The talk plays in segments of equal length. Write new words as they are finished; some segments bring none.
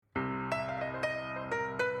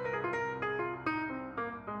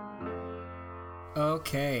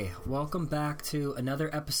Okay, welcome back to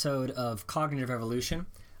another episode of Cognitive Revolution.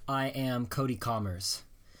 I am Cody Commerce.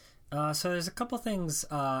 So there's a couple things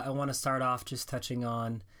I want to start off just touching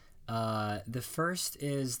on. The first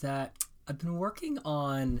is that I've been working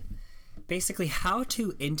on basically how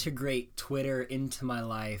to integrate Twitter into my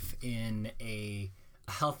life in a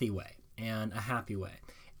healthy way and a happy way.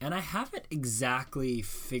 And I haven't exactly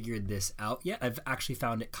figured this out yet. I've actually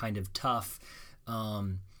found it kind of tough.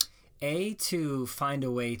 To find a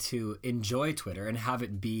way to enjoy Twitter and have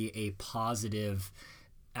it be a positive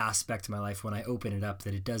aspect of my life when I open it up,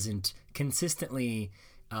 that it doesn't consistently,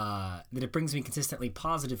 that it brings me consistently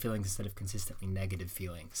positive feelings instead of consistently negative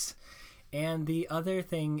feelings. And the other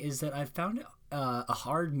thing is that I've found a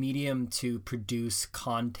hard medium to produce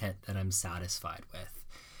content that I'm satisfied with.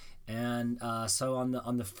 And so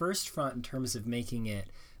on the first front, in terms of making it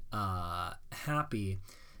happy,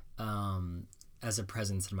 as a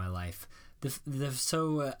presence in my life.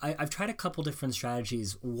 I've tried a couple different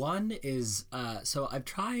strategies. One is, I've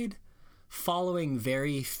tried following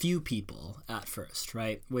very few people at first,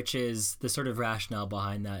 right? Which is the sort of rationale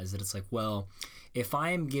behind that is that it's like, well, if I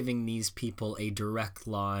am giving these people a direct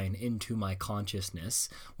line into my consciousness,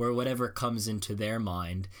 where whatever comes into their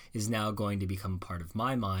mind is now going to become part of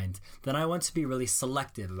my mind, then I want to be really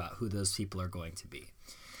selective about who those people are going to be.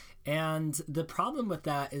 And the problem with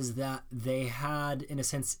that is that they had, in a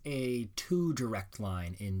sense, a too direct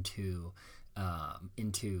line into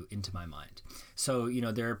my mind. So,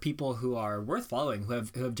 there are people who are worth following, who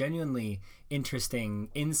have genuinely interesting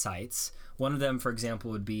insights. One of them, for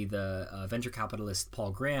example, would be the venture capitalist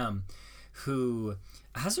Paul Graham, who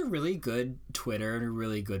has a really good Twitter and a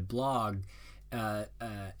really good blog,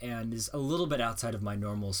 and is a little bit outside of my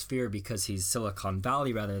normal sphere because he's Silicon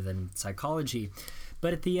Valley rather than psychology.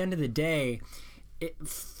 But at the end of the day,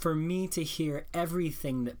 for me to hear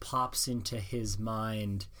everything that pops into his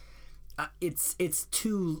mind, it's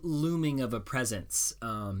too looming of a presence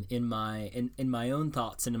in my own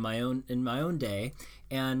thoughts and in my own day,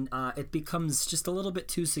 and it becomes just a little bit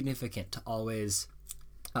too significant to always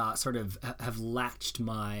sort of have latched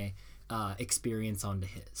my experience onto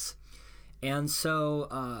his. And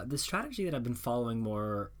so the strategy that I've been following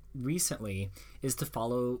more recently is to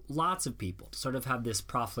follow lots of people, to sort of have this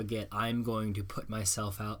profligate, I'm going to put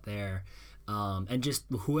myself out there, and just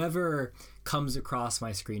whoever comes across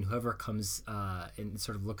my screen, whoever comes and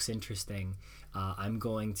sort of looks interesting, I'm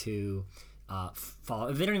going to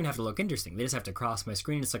follow. They don't even have to look interesting, they just have to cross my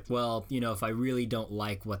screen. It's like, well, if I really don't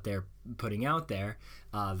like what they're putting out there,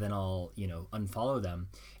 then I'll unfollow them.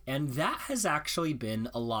 And that has actually been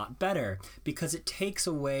a lot better because it takes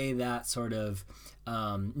away that sort of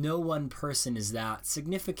no one person is that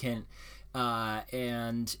significant,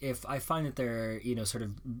 and if I find that they're sort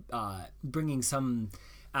of bringing some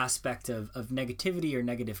aspect of negativity or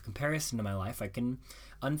negative comparison to my life, I can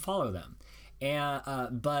unfollow them.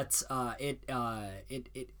 And but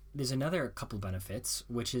there's another couple benefits,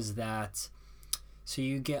 which is that so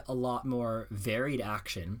you get a lot more varied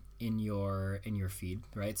action in your feed,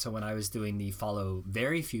 right? So when I was doing the follow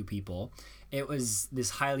very few people, it was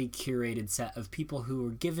this highly curated set of people who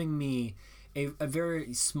were giving me a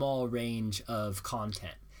very small range of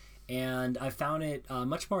content. And I found it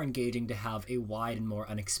much more engaging to have a wide and more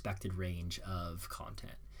unexpected range of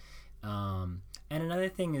content. And another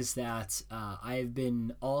thing is that I've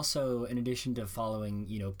been also, in addition to following,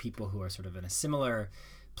 people who are sort of in a similar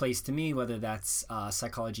place to me, whether that's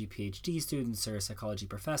psychology PhD students or psychology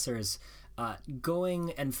professors,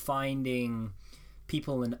 going and finding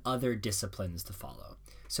people in other disciplines to follow.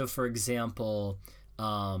 So, for example,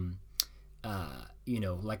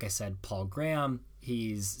 like I said, Paul Graham,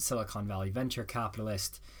 he's Silicon Valley venture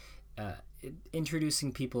capitalist.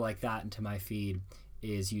 Introducing people like that into my feed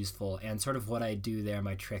is useful. And sort of what I do there,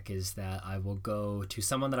 my trick is that I will go to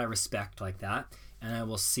someone that I respect like that, and I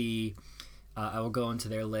will see, I will go into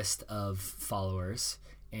their list of followers,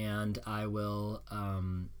 and I will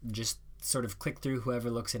just sort of click through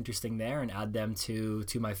whoever looks interesting there and add them to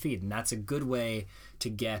my feed. And that's a good way to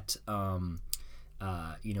get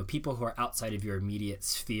people who are outside of your immediate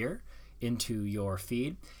sphere into your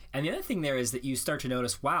feed. And the other thing there is that you start to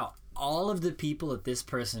notice, wow, all of the people that this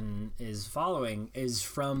person is following is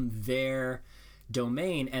from their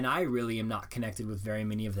domain, and I really am not connected with very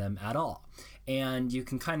many of them at all. And you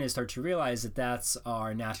can kind of start to realize that that's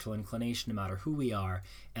our natural inclination no matter who we are,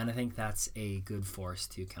 and I think that's a good force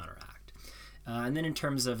to counteract. And then in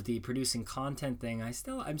terms of the producing content thing,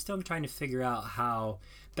 I'm still trying to figure out how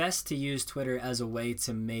best to use Twitter as a way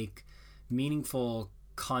to make meaningful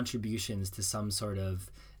contributions to some sort of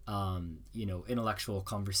intellectual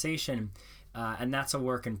conversation, and that's a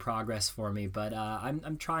work in progress for me. But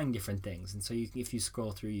I'm trying different things, and so if you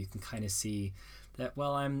scroll through, you can kind of see that.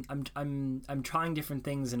 Well, I'm trying different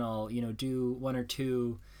things, and I'll do one or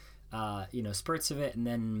two spurts of it, and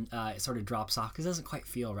then it sort of drops off because it doesn't quite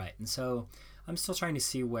feel right. And so I'm still trying to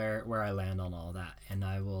see where I land on all that, and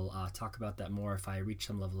I will talk about that more if I reach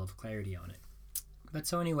some level of clarity on it. But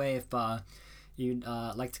so anyway, if you'd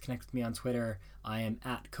like to connect with me on Twitter, I am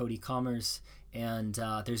at Cody Commerce, and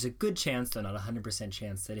there's a good chance, though not 100%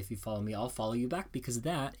 chance, that if you follow me, I'll follow you back, because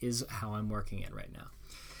that is how I'm working it right now.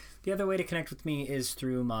 The other way to connect with me is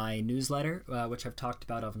through my newsletter, which I've talked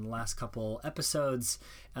about over the last couple episodes.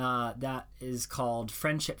 That is called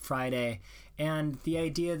Friendship Friday, and the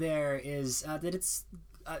idea there is that it's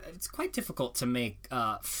quite difficult to make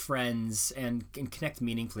friends and connect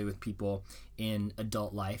meaningfully with people in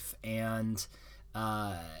adult life. And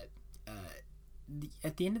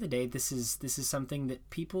at the end of the day, this is something that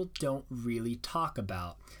people don't really talk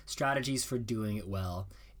about. Strategies for doing it well,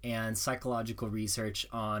 and psychological research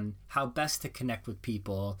on how best to connect with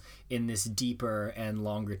people in this deeper and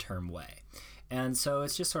longer term way. And so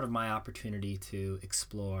it's just sort of my opportunity to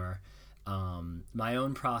explore my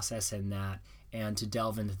own process in that, and to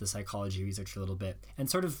delve into the psychology research a little bit, and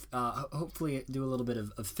sort of hopefully do a little bit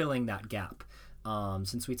of filling that gap.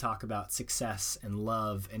 Since we talk about success and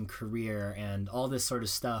love and career and all this sort of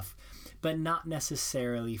stuff, but not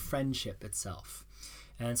necessarily friendship itself.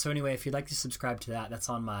 And so anyway, if you'd like to subscribe to that, that's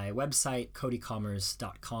on my website,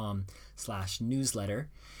 codycommerce.com/newsletter.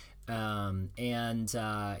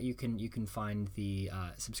 You can find the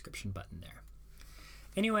subscription button there.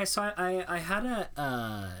 Anyway, so I had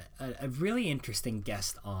a really interesting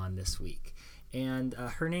guest on this week, and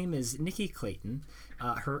her name is Nikki Clayton.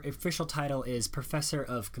 Her official title is Professor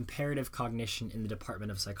of Comparative Cognition in the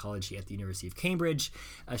Department of Psychology at the University of Cambridge.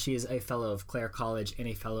 She is a Fellow of Clare College and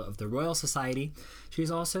a Fellow of the Royal Society.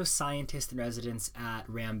 She's also Scientist in Residence at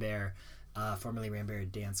Rambert, formerly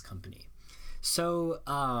Rambert Dance Company. So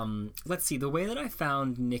let's see. The way that I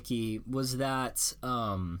found Nikki was that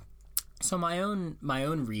so my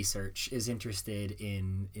own research is interested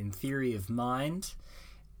in theory of mind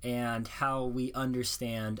and how we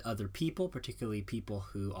understand other people, particularly people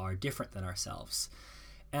who are different than ourselves.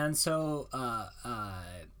 And so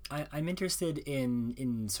I'm interested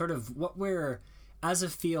in sort of what we're, as a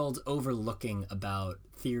field, overlooking about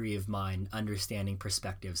theory of mind, understanding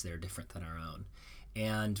perspectives that are different than our own.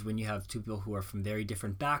 And when you have two people who are from very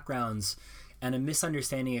different backgrounds and a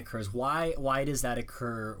misunderstanding occurs, why does that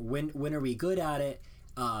occur? When are we good at it?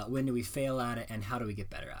 When do we fail at it? And how do we get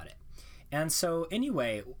better at it? And so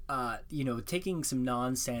anyway, taking some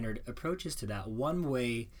non-standard approaches to that, one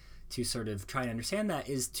way to sort of try and understand that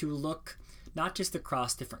is to look not just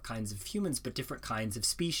across different kinds of humans, but different kinds of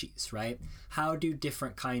species, right? How do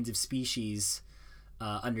different kinds of species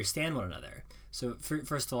understand one another? So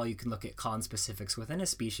first of all, you can look at conspecifics within a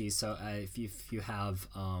species. So if you have,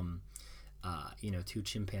 two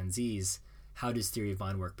chimpanzees, how does theory of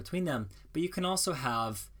mind work between them? But you can also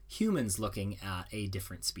have humans looking at a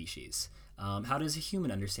different species. How does a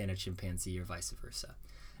human understand a chimpanzee, or vice versa?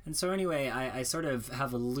 And so anyway, I sort of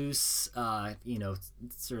have a loose,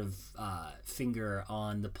 finger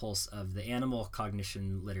on the pulse of the animal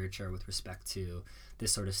cognition literature with respect to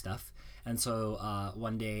this sort of stuff. And so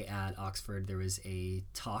one day at Oxford, there was a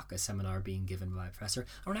seminar being given by a professor.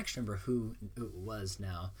 I don't actually remember who it was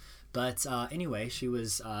now. But anyway, she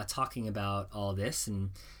was talking about all this, and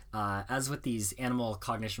as with these animal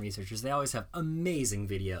cognition researchers, they always have amazing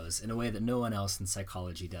videos in a way that no one else in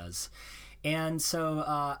psychology does. And so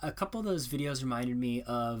a couple of those videos reminded me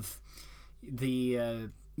of the,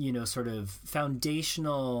 sort of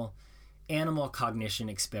foundational animal cognition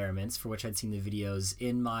experiments for which I'd seen the videos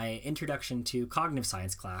in my introduction to cognitive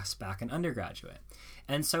science class back in undergraduate.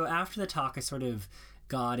 And so after the talk, I sort of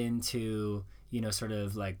got into,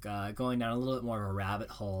 going down a little bit more of a rabbit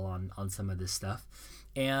hole on some of this stuff.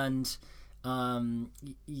 And,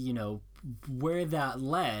 where that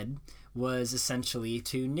led was essentially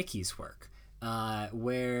to Nikki's work,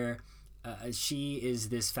 where she is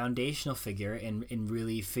this foundational figure in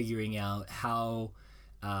really figuring out how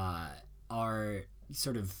our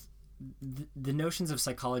sort of the notions of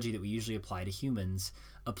psychology that we usually apply to humans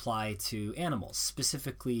apply to animals,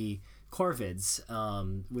 specifically corvids,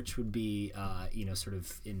 which would be, sort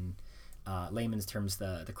of in layman's terms,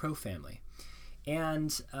 the crow family.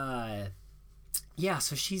 And so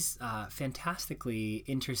she's fantastically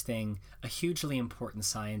interesting, a hugely important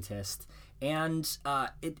scientist, And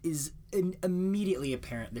it is immediately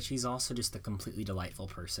apparent that she's also just a completely delightful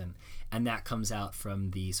person. And that comes out from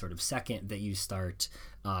the sort of second that you start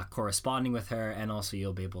corresponding with her, and also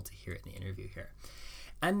you'll be able to hear it in the interview here.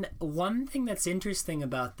 And one thing that's interesting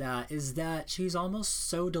about that is that she's almost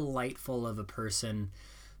so delightful of a person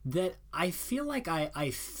that I feel like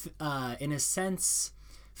I in a sense,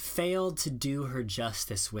 failed to do her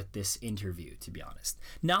justice with this interview, to be honest.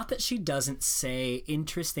 Not that she doesn't say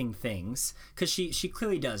interesting things, because she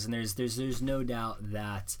clearly does, and there's no doubt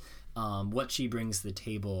that what she brings to the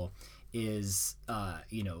table is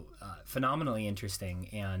phenomenally interesting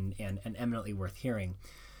and eminently worth hearing.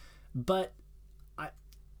 But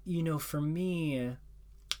for me,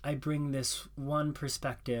 I bring this one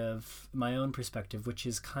perspective, my own perspective, which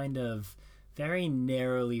is kind of very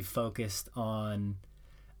narrowly focused on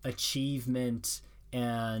achievement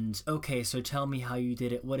and, okay, so tell me how you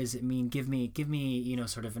did it. What does it mean? Give me,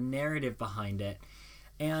 sort of a narrative behind it.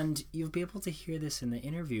 And you'll be able to hear this in the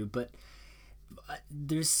interview, but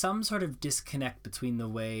there's some sort of disconnect between the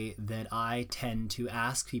way that I tend to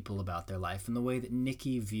ask people about their life and the way that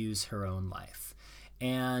Nikki views her own life.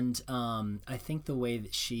 And I think the way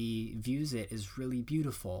that she views it is really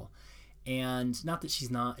beautiful. And not that she's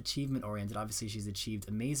not achievement oriented, obviously she's achieved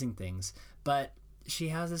amazing things, but she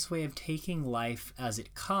has this way of taking life as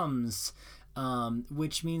it comes,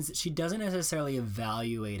 which means that she doesn't necessarily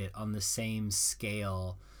evaluate it on the same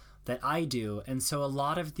scale that I do. And so a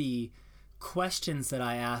lot of the questions that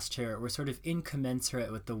I asked her were sort of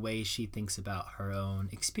incommensurate with the way she thinks about her own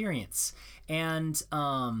experience. And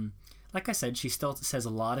like I said, she still says a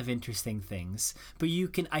lot of interesting things, but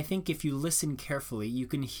I think if you listen carefully, you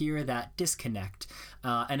can hear that disconnect.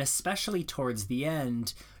 And especially towards the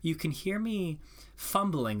end, you can hear me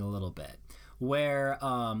fumbling a little bit, where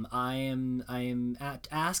I am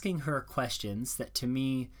asking her questions that to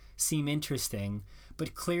me seem interesting,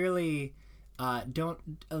 but clearly they're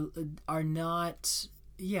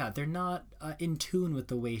not in tune with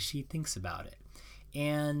the way she thinks about it.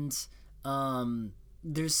 And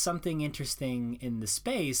there's something interesting in the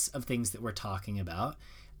space of things that we're talking about,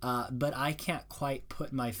 but I can't quite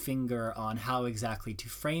put my finger on how exactly to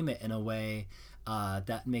frame it in a way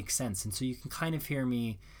that makes sense. And so you can kind of hear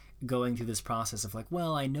me going through this process of like,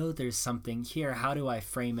 well, I know there's something here. How do I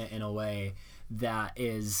frame it in a way that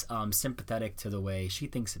is sympathetic to the way she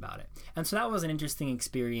thinks about it? And so that was an interesting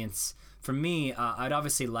experience for me. I'd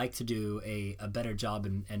obviously like to do a better job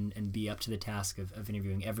and be up to the task of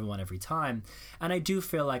interviewing everyone every time. And I do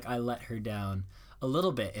feel like I let her down a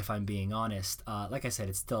little bit, if I'm being honest. Like I said,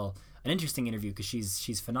 it's still an interesting interview because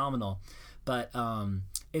she's phenomenal. But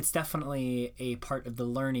it's definitely a part of the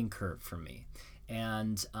learning curve for me.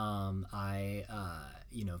 And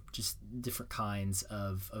just different kinds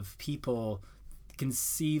of people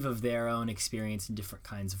conceive of their own experience in different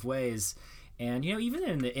kinds of ways. And, even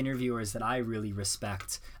in the interviewers that I really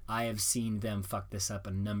respect, I have seen them fuck this up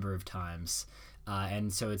a number of times.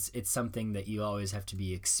 And so it's something that you always have to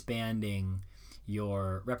be expanding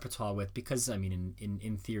your repertoire with, because,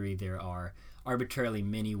 in theory, there are arbitrarily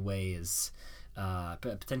many ways,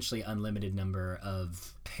 potentially unlimited number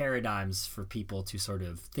of paradigms for people to sort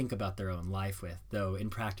of think about their own life with, though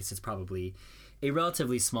in practice it's probably a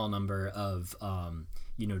relatively small number of,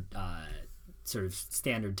 sort of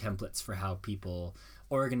standard templates for how people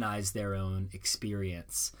organize their own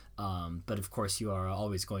experience. But of course you are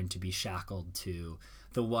always going to be shackled to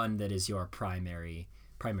the one that is your primary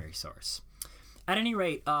source. At any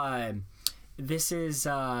rate, this is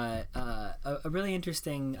a really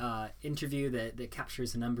interesting interview that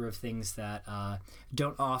captures a number of things that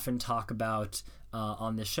don't often talk about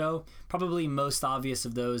on the show. Probably most obvious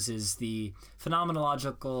of those is the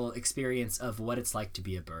phenomenological experience of what it's like to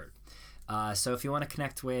be a bird. So if you want to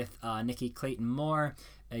connect with Nikki Clayton more,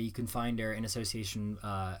 you can find her in association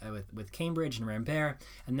with Cambridge and Rambert,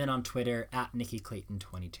 and then on Twitter at Nikki Clayton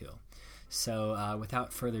 22. So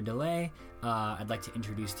without further delay, I'd like to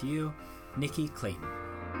introduce to you Nikki Clayton.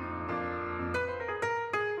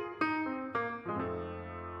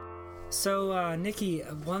 So, Nikki,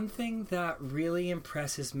 one thing that really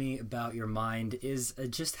impresses me about your mind is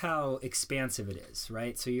just how expansive it is,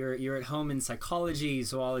 right? So you're at home in psychology,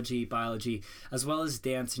 zoology, biology, as well as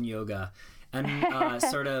dance and yoga. And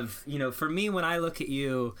sort of, for me, when I look at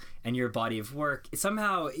you and your body of work,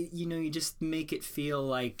 somehow, you just make it feel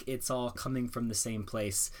like it's all coming from the same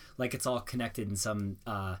place, like it's all connected in some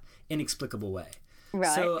inexplicable way.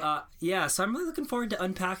 Right. So, so I'm really looking forward to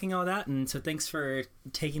unpacking all that. And so thanks for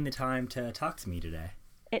taking the time to talk to me today.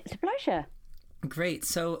 It's a pleasure. Great.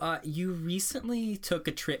 So you recently took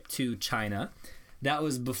a trip to China that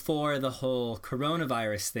was before the whole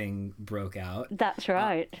coronavirus thing broke out. That's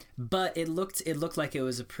right. But it looked like it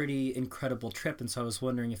was a pretty incredible trip, and so I was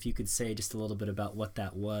wondering if you could say just a little bit about what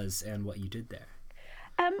that was and what you did there.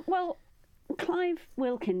 Well, Clive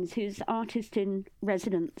Wilkins, who's artist in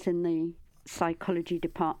residence in the psychology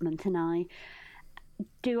department, and I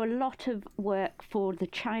do a lot of work for the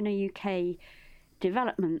China UK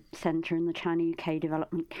Development Centre and the China UK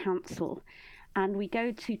Development Council. And we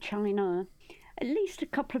go to China at least a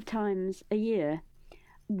couple of times a year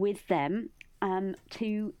with them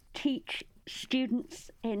to teach students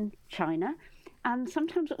in China and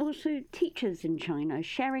sometimes also teachers in China,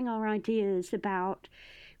 sharing our ideas about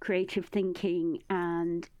creative thinking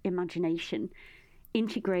and imagination,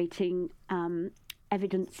 integrating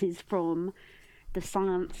evidences from the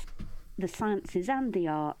sciences and the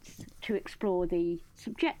arts to explore the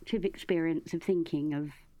subjective experience of thinking, of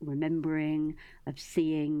remembering, of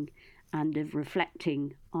seeing, and of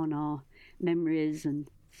reflecting on our memories and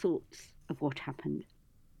thoughts of what happened.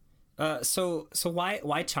 So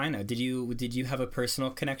why China? Did you have a personal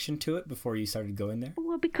connection to it before you started going there?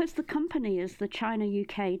 Well, because the company is the China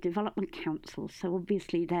UK Development Council, so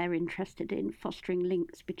obviously they're interested in fostering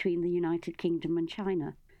links between the United Kingdom and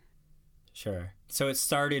China. Sure. So it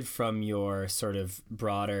started from your sort of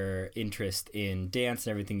broader interest in dance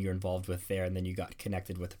and everything you're involved with there, and then you got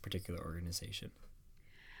connected with a particular organization.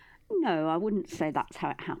 No, I wouldn't say that's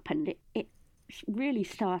how it happened. It really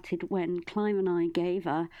started when Clive and I gave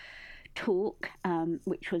a talk,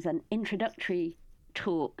 which was an introductory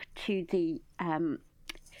talk to the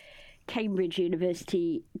Cambridge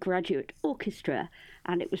University Graduate Orchestra,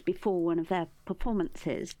 and it was before one of their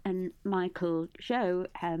performances. And Michael Zhou,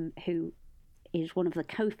 who is one of the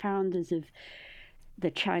co-founders of the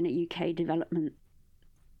China UK Development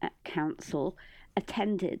Council,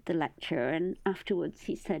 attended the lecture, and afterwards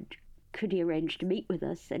he said, could he arrange to meet with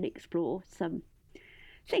us and explore some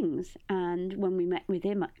things? And when we met with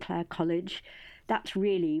him at Clare College, that's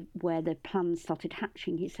really where the plans started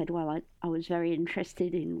hatching. He said, well, I was very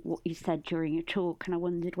interested in what you said during your talk, and I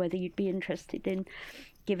wondered whether you'd be interested in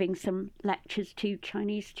giving some lectures to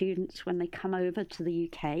Chinese students when they come over to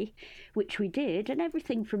the UK, which we did, and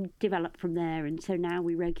everything developed from there. And so now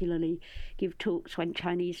we regularly give talks when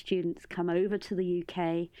Chinese students come over to the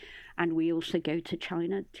UK, and we also go to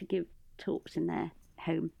China to give talks in their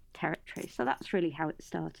home territory. So that's really how it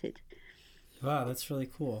started. Wow, that's really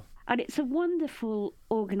cool. And it's a wonderful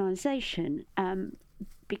organisation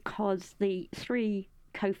because the three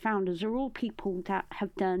co-founders are all people that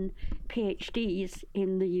have done PhDs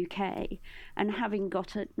in the UK, and having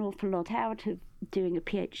got an awful lot out of doing a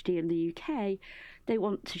PhD in the UK, they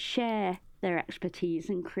want to share their expertise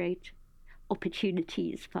and create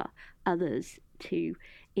opportunities for others to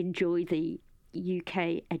enjoy the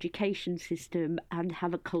UK education system and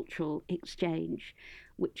have a cultural exchange,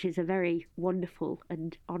 which is a very wonderful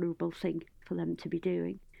and honourable thing for them to be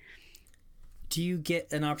doing. Do you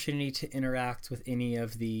get an opportunity to interact with any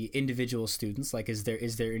of the individual students? Like, is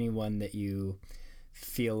there anyone that you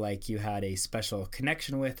feel like you had a special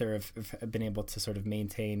connection with, or have been able to sort of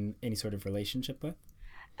maintain any sort of relationship with?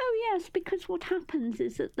 Oh, yes, because what happens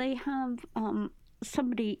is that they have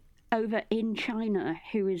somebody over in China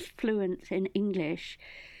who is fluent in English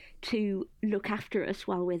to look after us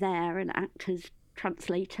while we're there and act as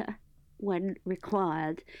translator when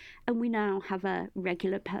required. And we now have a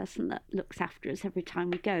regular person that looks after us every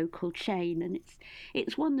time we go, called Shane, and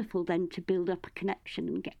it's wonderful then to build up a connection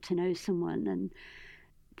and get to know someone and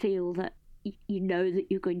feel that you know that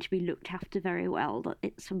you're going to be looked after very well, that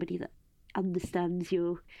it's somebody that understands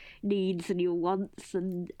your needs and your wants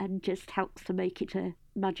and just helps to make it a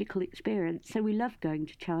magical experience. So we love going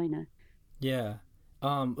to China. Yeah.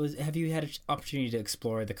 Have you had an opportunity to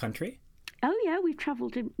explore the country? Oh, yeah, we've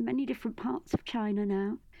travelled in many different parts of China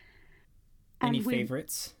now. Any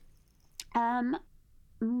favorites? Well,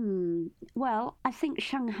 I think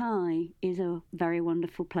Shanghai is a very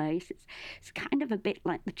wonderful place. It's kind of a bit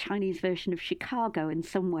like the Chinese version of Chicago in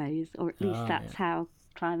some ways, or at least that's how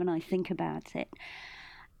Clive and I think about it.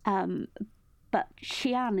 But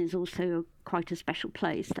Xi'an is also quite a special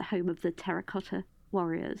place, the home of the terracotta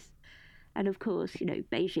warriors. And of course,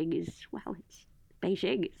 Beijing is, it's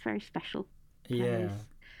Beijing. It's very special place. Yeah.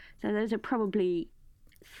 So those are probably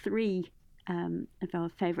three of our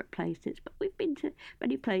favourite places. But we've been to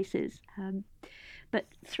many places. But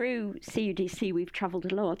through CUDC, we've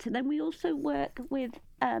travelled a lot. And then we also work with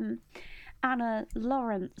Anna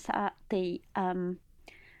Lawrence at the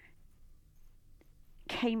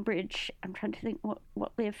Cambridge, I'm trying to think what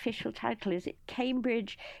the official title is. It's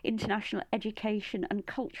Cambridge International Education and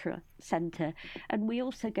Culture Centre. And we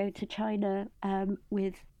also go to China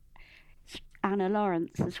with Anna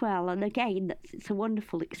Lawrence as well. And again, it's a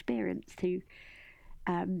wonderful experience to,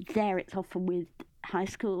 there it's often with high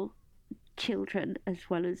school children as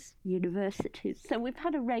well as universities. So we've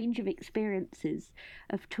had a range of experiences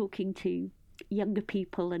of talking to younger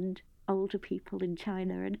people and older people in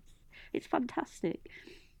China, and it's fantastic.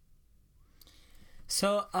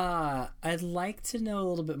 So I'd like to know a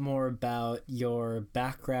little bit more about your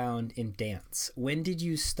background in dance. When did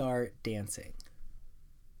you start dancing?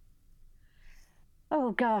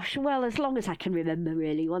 Oh gosh, well, as long as I can remember,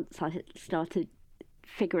 really. Once I started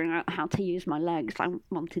figuring out how to use my legs, I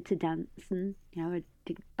wanted to dance, and I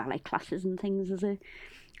did ballet classes and things as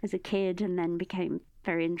a kid, and then became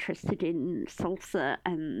very interested in salsa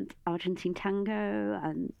and Argentine tango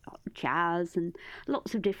and jazz and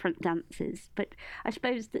lots of different dances. But I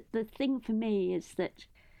suppose that the thing for me is that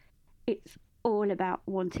it's all about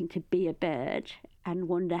wanting to be a bird and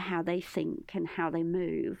wonder how they think and how they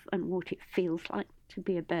move and what it feels like to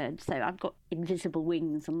be a bird. So I've got invisible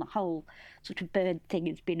wings, and the whole sort of bird thing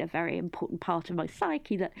has been a very important part of my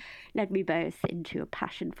psyche that led me both into a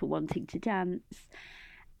passion for wanting to dance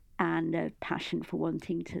and a passion for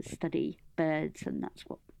wanting to study birds, and that's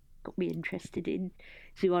what got me interested in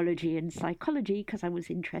zoology and psychology, because I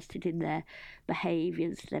was interested in their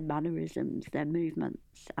behaviours, their mannerisms, their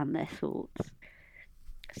movements and their thoughts.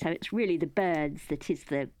 So it's really the birds that is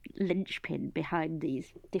the linchpin behind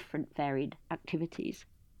these different varied activities.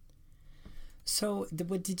 So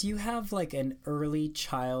did you have like an early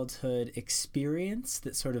childhood experience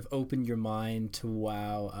that sort of opened your mind to,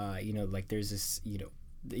 wow, like there's this,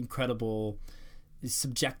 the incredible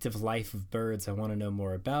subjective life of birds, I want to know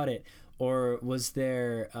more about it? Or was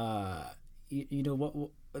there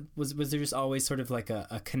what was there just always sort of like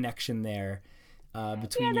a connection there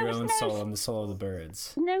between your own soul and the soul of the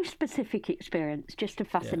birds? No specific experience, just a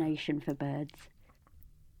fascination for birds.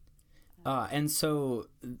 And so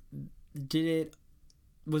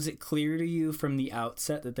was it clear to you from the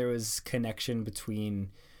outset that there was connection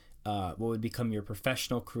between what would become your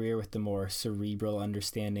professional career with the more cerebral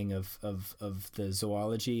understanding of the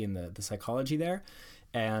zoology and the psychology there,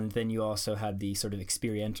 and then you also had the sort of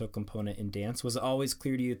experiential component in dance? Was it always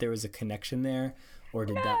clear to you that there was a connection there, or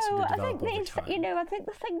did that sort of develop over time? I think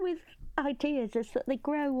the thing with ideas is that they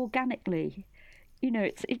grow organically.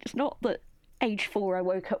 It's not that age 4 I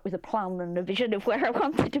woke up with a plan and a vision of where I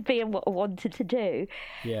wanted to be and what I wanted to do.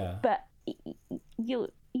 Yeah. But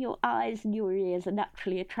your eyes and your ears are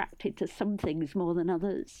naturally attracted to some things more than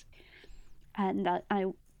others. And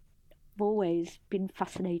I've always been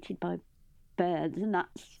fascinated by birds, and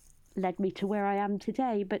that's led me to where I am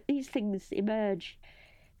today. But these things emerge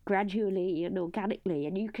gradually and organically,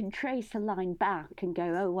 and you can trace a line back and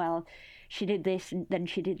go, oh, well, she did this, and then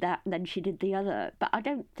she did that, and then she did the other. But I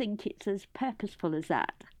don't think it's as purposeful as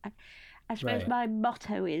that. I suppose my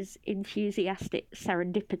motto is enthusiastic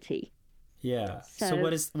serendipity. Yeah. So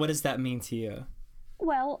what does that mean to you?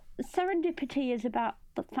 Well, serendipity is about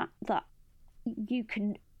the fact that you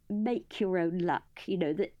can make your own luck.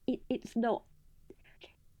 That it's not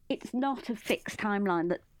a fixed timeline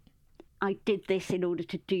that I did this in order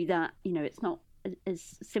to do that. It's not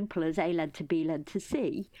as simple as A led to B led to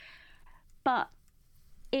C. But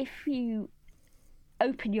if you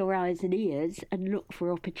open your eyes and ears and look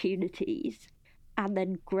for opportunities and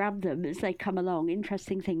then grab them as they come along,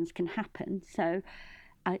 interesting things can happen. So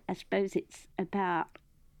I suppose it's about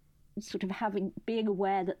sort of being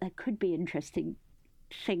aware that there could be interesting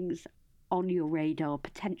things on your radar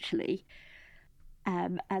potentially.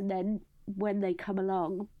 And then when they come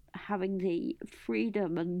along, having the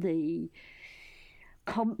freedom and the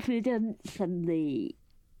confidence and the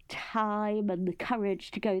time and the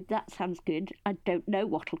courage to go, that sounds good. I don't know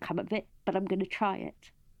what'll come of it, but I'm going to try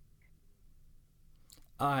it.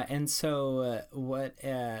 And so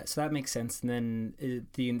so that makes sense. And then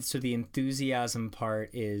the enthusiasm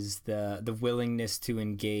part is the willingness to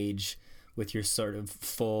engage with your sort of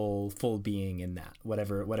full being in that,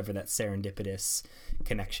 whatever that serendipitous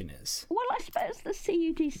connection is. Well, I suppose the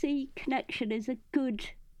CUDC connection is a good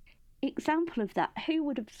example of that. Who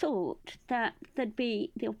would have thought that there'd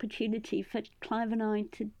be the opportunity for Clive and I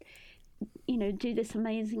to, do this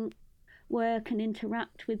amazing work and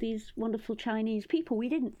interact with these wonderful Chinese people? We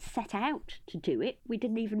didn't set out to do it. We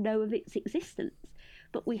didn't even know of its existence,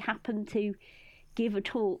 but we happened to give a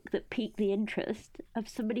talk that piqued the interest of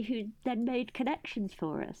somebody who then made connections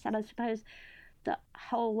for us. And I suppose the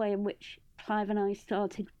whole way in which Clive and I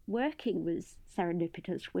started working was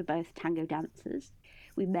serendipitous. We're both tango dancers.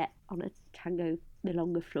 we met on a tango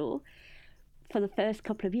milonga floor. For the first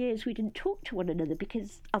couple of years, we didn't talk to one another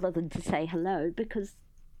because, other than to say hello, because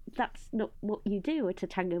that's not what you do at a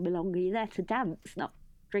tango milonga. You're there to dance, not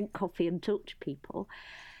drink coffee and talk to people.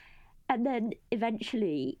 And then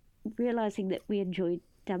eventually, realising that we enjoyed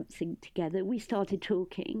dancing together, we started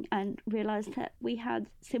talking and realised that we had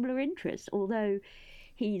similar interests. Although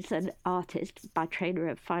he's an artist by training,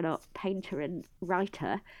 a fine art painter and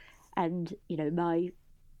writer, and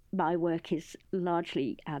my work is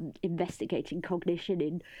largely investigating cognition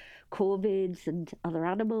in corvids and other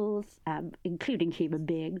animals, including human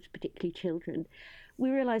beings, particularly children. We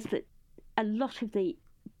realised that a lot of the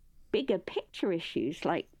bigger picture issues,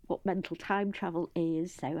 like what mental time travel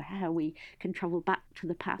is, so how we can travel back to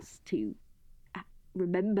the past to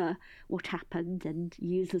remember what happened and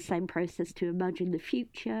use the same process to imagine the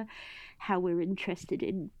future, how we're interested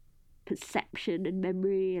in perception and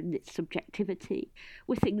memory and its subjectivity,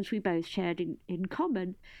 were things we both shared in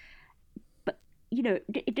common. But,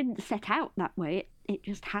 it didn't set out that way. It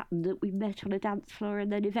just happened that we met on a dance floor,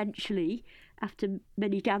 and then eventually, after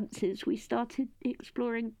many dances, we started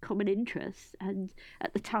exploring common interests. And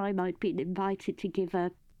at the time, I'd been invited to give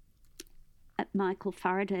a Michael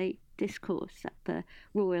Faraday discourse at the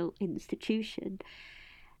Royal Institution.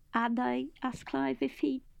 And I asked Clive if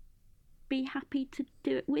he'd be happy to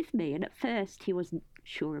do it with me. And at first, he wasn't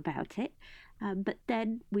sure about it. But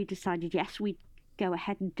then we decided, yes, we'd go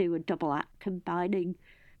ahead and do a double act combining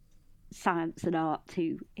science and art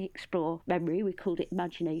to explore memory. We called it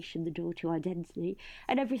Imagination, the Door to Identity,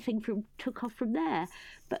 and everything took off from there.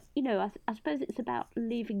 But, I suppose it's about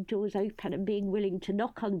leaving doors open and being willing to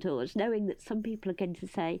knock on doors, knowing that some people are going to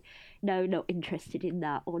say, no, not interested in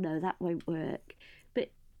that, or no, that won't work.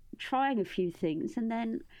 But trying a few things, and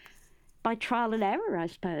then by trial and error, I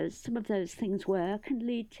suppose, some of those things work and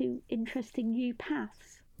lead to interesting new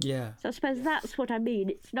paths. Yeah. So I suppose that's what I mean.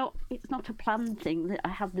 It's not a planned thing that I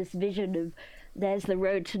have this vision of there's the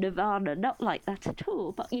road to nirvana. Not like that at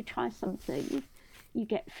all. But you try something, you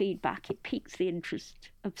get feedback, it piques the interest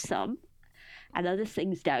of some, and other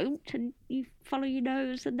things don't, and you follow your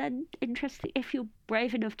nose. And then interesting, if you're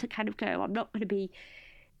brave enough to kind of go, I'm not going to be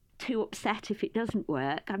too upset if it doesn't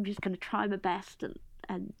work. I'm just going to try my best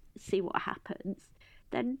and see what happens.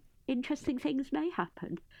 Then interesting things may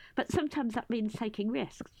happen. But sometimes that means taking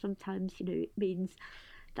risks. Sometimes, it means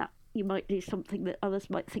that you might do something that others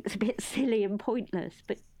might think is a bit silly and pointless.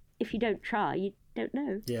 But if you don't try, you don't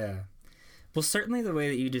know. Yeah. Well, certainly the way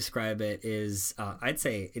that you describe it is, I'd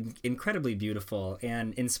say, incredibly beautiful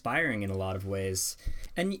and inspiring in a lot of ways.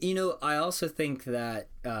 And, I also think that,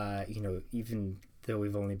 even though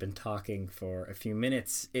we've only been talking for a few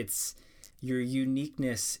minutes, your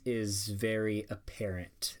uniqueness is very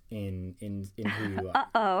apparent in who you are.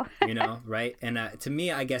 Uh-oh. Right? And to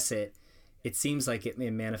me, I guess it seems like it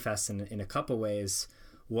manifests in a couple ways.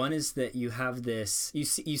 One is that you have this, you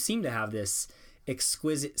seem to have this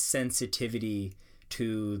exquisite sensitivity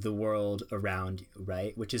to the world around you,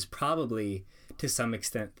 right? Which is probably to some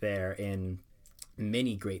extent there in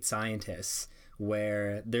many great scientists,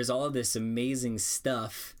 where there's all of this amazing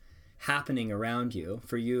stuff happening around you.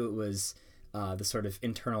 For you, it was the sort of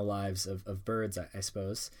internal lives of birds, I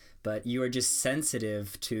suppose. But you are just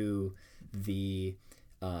sensitive to the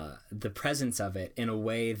presence of it in a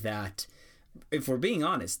way that, if we're being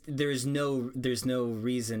honest, there's no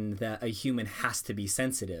reason that a human has to be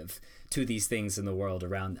sensitive to these things in the world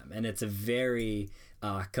around them. And it's a very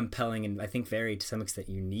compelling and I think very, to some extent,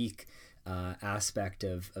 unique aspect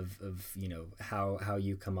of how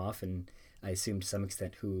you come off, and I assume to some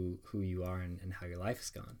extent who you are and how your life has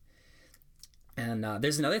gone. And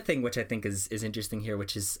there's another thing which I think is interesting here,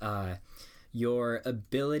 which is your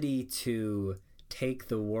ability to take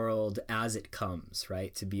the world as it comes,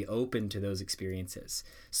 right? To be open to those experiences.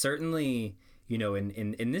 Certainly,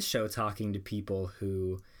 in this show, talking to people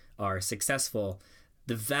who are successful,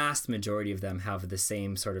 the vast majority of them have the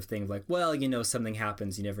same sort of thing, like, well, something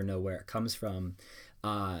happens, you never know where it comes from.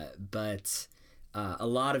 But a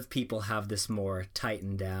lot of people have this more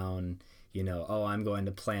tightened down, I'm going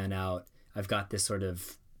to plan out, I've got this sort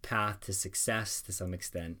of path to success to some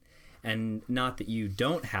extent. And not that you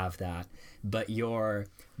don't have that, but your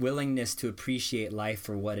willingness to appreciate life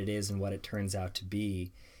for what it is and what it turns out to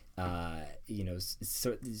be,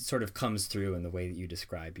 sort of comes through in the way that you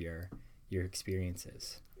describe your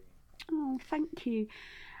experiences. Oh, thank you.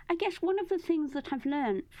 I guess one of the things that I've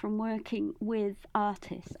learned from working with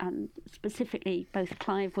artists, and specifically both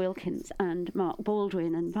Clive Wilkins and Mark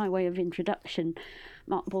Baldwin, and by way of introduction,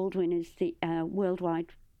 Mark Baldwin is the worldwide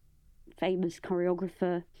famous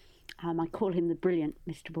choreographer. I call him the brilliant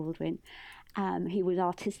Mr. Baldwin. He was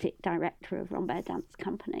artistic director of Rambert Dance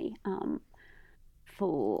Company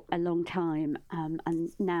for a long time,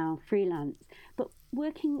 and now freelance. But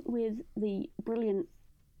working with the brilliant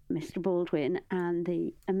Mr. Baldwin and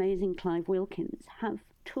the amazing Clive Wilkins have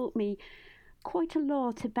taught me quite a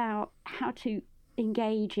lot about how to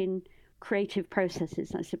engage in creative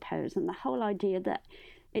processes, I suppose, and the whole idea that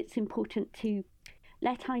it's important to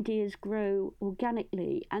let ideas grow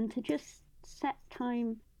organically and to just set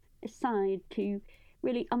time aside to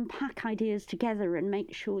really unpack ideas together and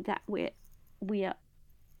make sure that we are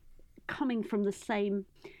coming from the same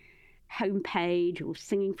homepage or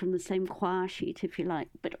singing from the same choir sheet, if you like,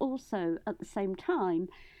 but also at the same time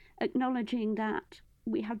acknowledging that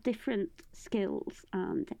we have different skills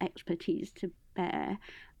and expertise to bear,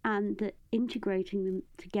 and that integrating them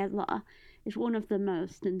together is one of the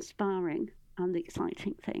most inspiring and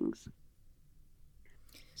exciting things.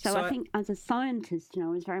 So I think as a scientist, I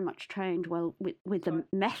was very much trained, with the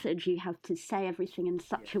method, you have to say everything in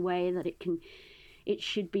such a way that it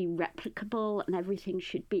should be replicable and everything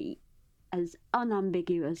should be as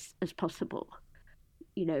unambiguous as possible.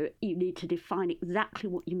 You need to define exactly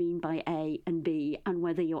what you mean by A and B and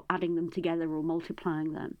whether you're adding them together or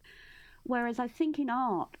multiplying them. Whereas I think in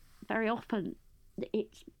art, very often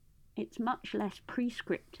it's much less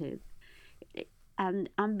prescriptive, and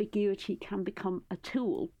ambiguity can become a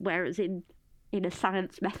tool, whereas in a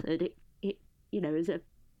science method it is a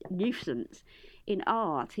nuisance. In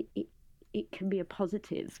art it can be a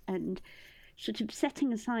positive, and sort of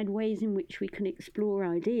setting aside ways in which we can explore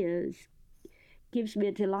ideas gives me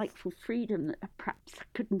a delightful freedom that perhaps I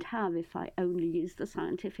couldn't have if I only used the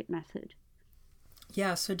scientific method.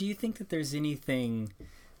 Yeah, so do you think that there's anything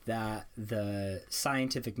that the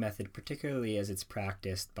scientific method, particularly as it's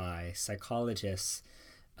practiced by psychologists,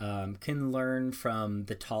 can learn from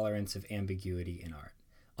the tolerance of ambiguity in art?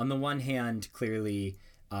 On the one hand, clearly,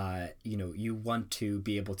 you want to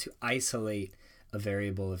be able to isolate a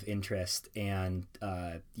variable of interest, and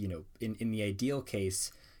in the ideal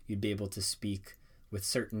case, you'd be able to speak with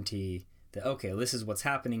certainty that, okay, this is what's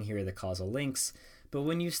happening here, the causal links. But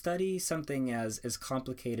when you study something as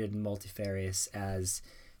complicated and multifarious as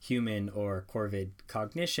human or corvid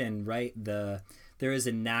cognition, right, there is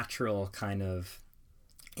a natural kind of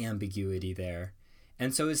ambiguity there.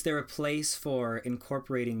 And so is there a place for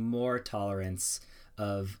incorporating more tolerance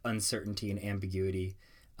of uncertainty and ambiguity,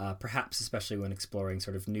 perhaps especially when exploring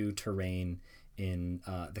sort of new terrain in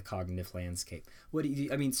the cognitive landscape? What do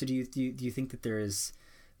you So do you think that there is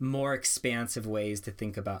more expansive ways to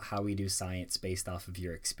think about how we do science based off of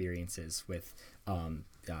your experiences with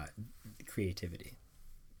creativity?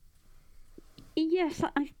 Yes,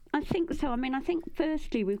 I think so. I think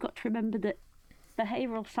firstly we've got to remember that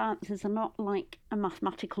behavioural sciences are not like a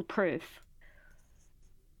mathematical proof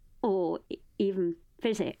or even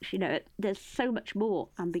physics. There's so much more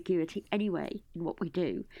ambiguity anyway in what we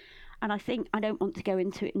do. And I think, I don't want to go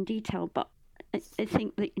into it in detail, but I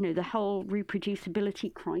think that, the whole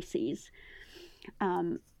reproducibility crises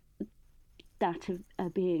that are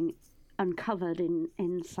being uncovered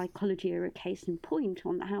in psychology are a case in point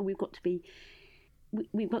on how we've got to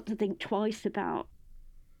think twice about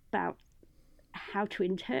how to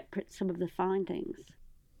interpret some of the findings,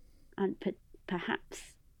 and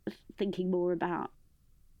perhaps thinking more about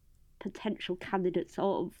potential candidates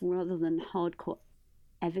of rather than hardcore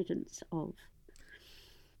evidence of.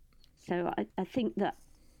 So I think that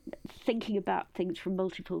thinking about things from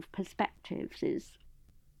multiple perspectives is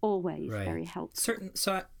always very helpful.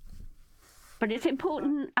 But it's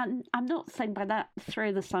important, and I'm not saying by that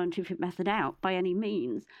throw the scientific method out by any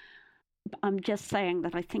means. I'm just saying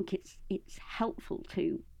that I think it's helpful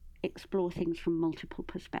to explore things from multiple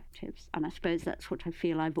perspectives, and I suppose that's what I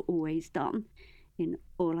feel I've always done in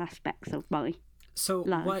all aspects of my life.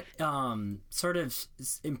 What sort of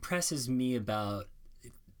impresses me about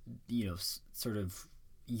sort of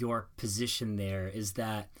your position there is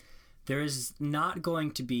that there is not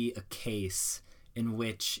going to be a case in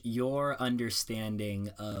which your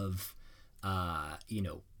understanding of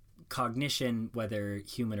cognition, whether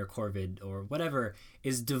human or corvid or whatever,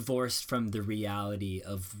 is divorced from the reality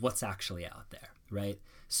of what's actually out there, right?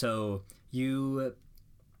 So you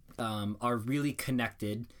are really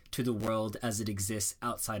connected to the world as it exists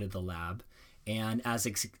outside of the lab, and as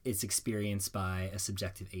it's experienced by a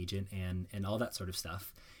subjective agent and all that sort of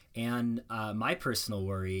stuff. And my personal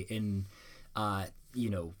worry in,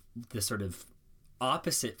 the sort of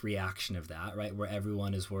opposite reaction of that, right, where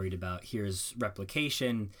everyone is worried about here's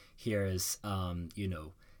replication, here's,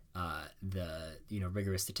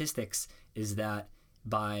 rigorous statistics, is that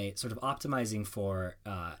by sort of optimizing for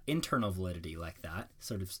internal validity like that,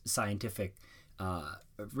 sort of scientific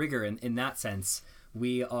rigor in that sense,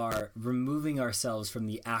 we are removing ourselves from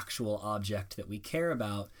the actual object that we care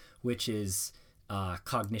about, which is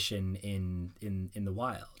cognition in the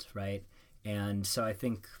wild, right? And so I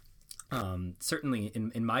think certainly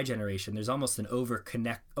in my generation, there's almost an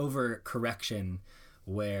overcorrection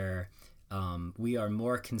where we are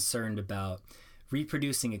more concerned about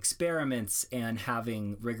reproducing experiments and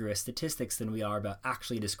having rigorous statistics than we are about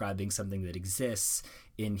actually describing something that exists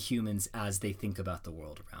in humans as they think about the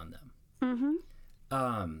world around them.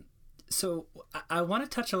 So I want to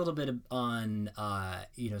touch a little bit on,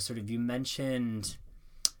 sort of, you mentioned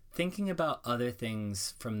thinking about other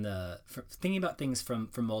things thinking about things from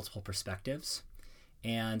multiple perspectives.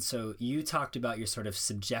 And so you talked about your sort of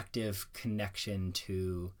subjective connection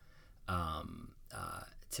to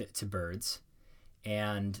birds.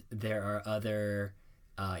 And there are other,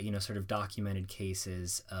 sort of documented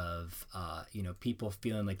cases of, people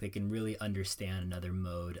feeling like they can really understand another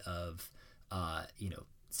mode of,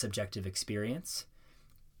 subjective experience.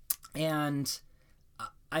 And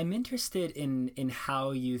I'm interested in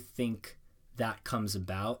how you think that comes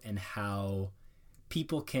about and how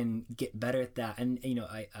people can get better at that. And,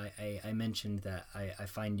 I mentioned that I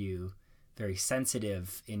find you very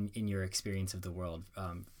sensitive in your experience of the world,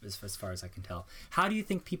 as far as I can tell. How do you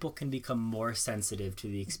think people can become more sensitive to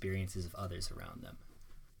the experiences of others around them?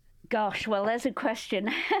 Gosh, well, there's a question.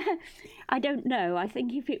 I don't know. I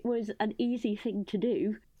think if it was an easy thing to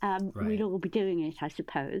do, we'd all be doing it, I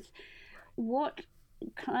suppose. What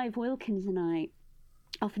Clive Wilkins and I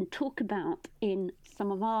often talk about in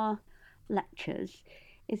some of our lectures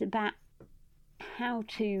is about how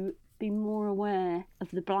to be more aware of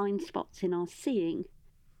the blind spots in our seeing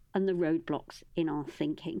and the roadblocks in our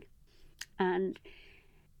thinking. And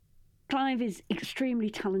Clive is extremely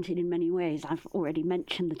talented in many ways. I've already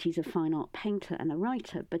mentioned that he's a fine art painter and a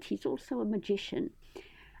writer, but he's also a magician.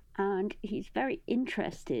 And he's very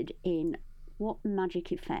interested in what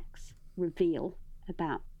magic effects reveal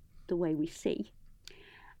about the way we see.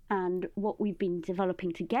 And what we've been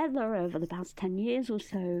developing together over the past 10 years or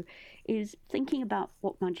so is thinking about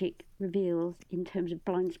what magic reveals in terms of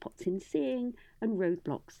blind spots in seeing and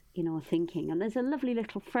roadblocks in our thinking. And there's a lovely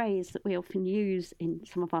little phrase that we often use in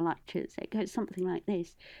some of our lectures. It goes something like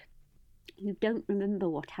this: you don't remember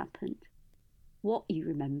what happened. What you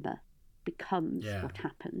remember becomes what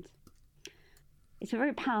happened. It's a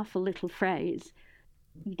very powerful little phrase.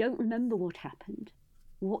 You don't remember what happened.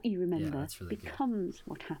 What you remember really becomes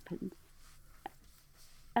what happened.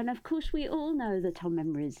 And of course, we all know that our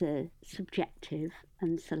memories are subjective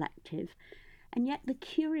and selective. And yet the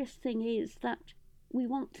curious thing is that we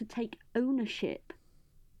want to take ownership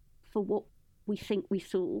for what we think we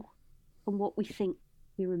saw and what we think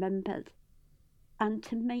we remembered, and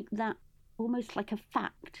to make that almost like a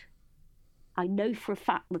fact. I know for a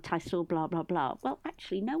fact that I saw blah, blah, blah. Well,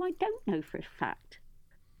 actually, no, I don't know for a fact.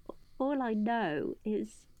 All I know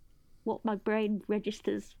is what my brain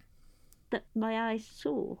registers that my eyes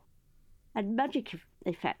saw. And magic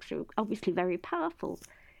effects are obviously very powerful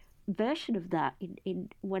version of that in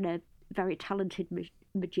when a very talented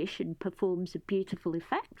magician performs a beautiful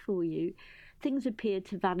effect for you, things appear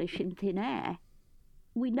to vanish in thin air.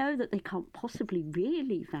 We know that they can't possibly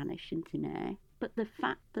really vanish in thin air, but the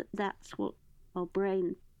fact that that's what our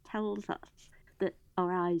brain tells us that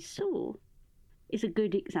our eyes saw is a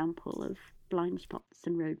good example of blind spots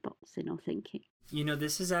and roadblocks in our thinking.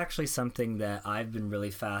 This is actually something that I've been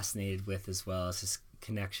really fascinated with as well, as this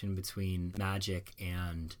connection between magic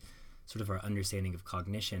and sort of our understanding of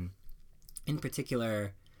cognition. In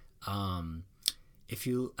particular, if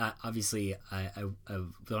you, obviously, I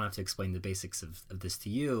don't have to explain the basics of this to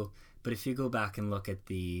you, but if you go back and look at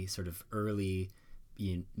the sort of early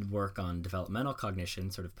work on developmental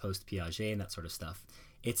cognition, sort of post-Piaget and that sort of stuff,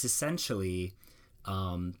 it's essentially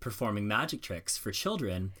performing magic tricks for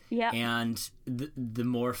children. Yep. And the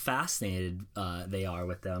more fascinated they are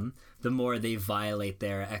with them, the more they violate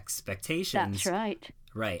their expectations. That's right.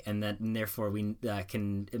 Right, and therefore we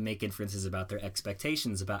can make inferences about their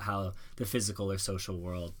expectations about how the physical or social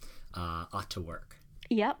world ought to work.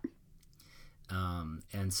 Yep.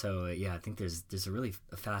 And so, I think there's a really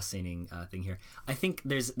fascinating thing here. I think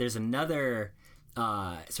there's another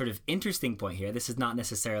sort of interesting point here. This is not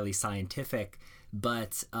necessarily scientific,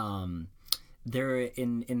 but there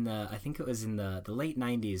in the, I think it was in the late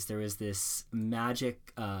 90s, there was this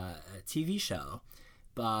magic TV show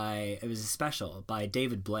it was a special by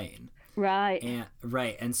David Blaine. Right.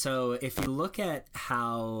 And so if you look at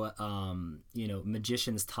how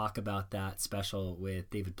magicians talk about that special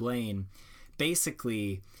with David Blaine,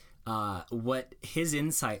 basically what his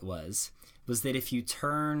insight was that if you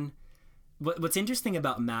turn... What's interesting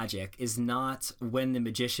about magic is not when the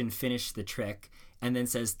magician finished the trick and then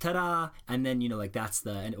says, ta-da, and then, like that's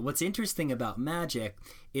the... And what's interesting about magic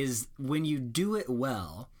is when you do it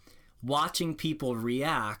well, watching people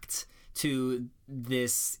react to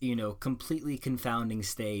this, completely confounding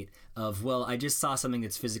state of, well, I just saw something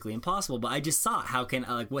that's physically impossible, but I just saw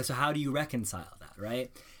it. So how do you reconcile that,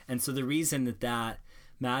 right? And so the reason that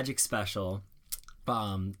magic special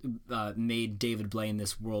made David Blaine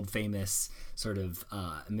this world famous sort of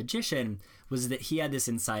magician was that he had this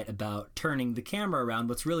insight about turning the camera around.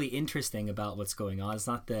 What's really interesting about what's going on is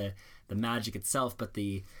not the magic itself, but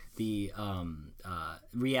the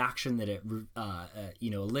reaction that it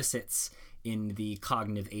elicits in the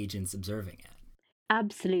cognitive agents observing it.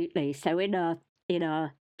 Absolutely. So in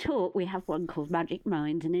our talk we have one called Magic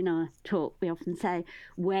Mind, and in our talk we often say,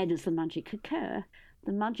 where does the magic occur?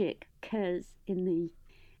 The magic occurs in the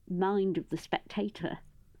mind of the spectator,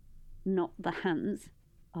 not the hands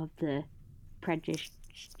of the prejudiced,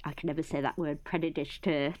 I can never say that word, prejudiced,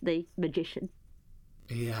 the magician.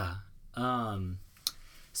 Yeah.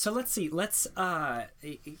 So let's see. I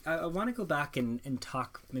want to go back and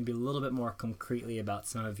talk maybe a little bit more concretely about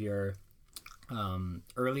some of your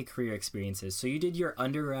early career experiences. So you did your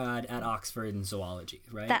undergrad at Oxford in zoology,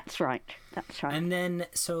 right? That's right. And then,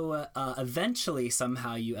 so eventually,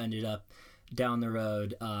 somehow you ended up down the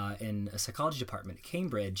road in a psychology department at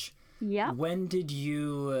Cambridge. Yeah. When did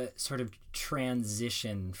you sort of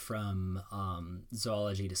transition from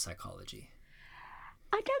zoology to psychology?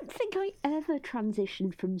 I don't think I ever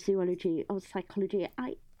transitioned from zoology or psychology.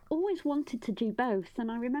 I always wanted to do both,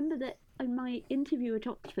 and I remember that in my interview at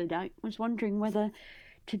Oxford, I was wondering whether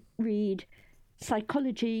to read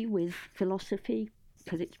psychology with philosophy,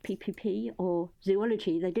 because it's PPP, or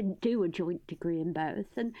zoology. They didn't do a joint degree in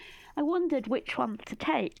both, and I wondered which one to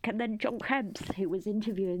take. And then John Krebs, who was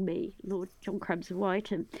interviewing me, Lord John Krebs of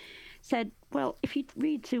Wytham, said, "Well, if you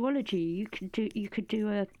read zoology, you could do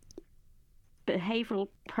a behavioural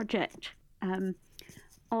project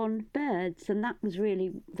on birds," and that was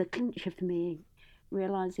really the clincher for me,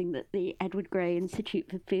 realising that the Edward Gray Institute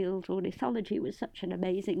for Field Ornithology was such an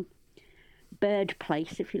amazing bird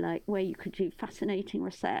place, if you like, where you could do fascinating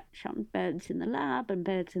research on birds in the lab and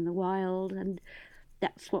birds in the wild, and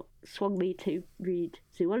that's what swung me to read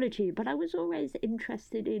zoology. But I was always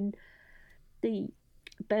interested in the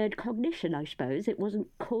bird cognition, I suppose. It wasn't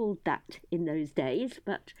called that in those days,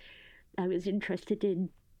 but I was interested in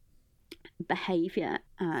behaviour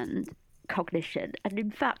and cognition. And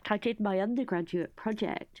in fact, I did my undergraduate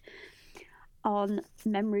project on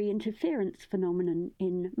memory interference phenomenon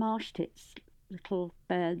in marsh tits, little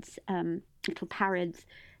birds, little parrots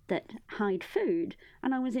that hide food.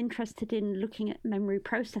 And I was interested in looking at memory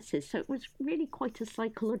processes. So it was really quite a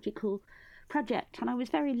psychological project. And I was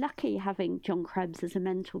very lucky having John Krebs as a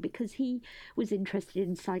mentor, because he was interested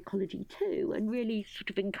in psychology too, and really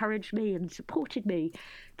sort of encouraged me and supported me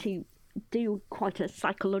to do quite a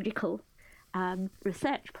psychological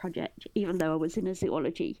research project, even though I was in a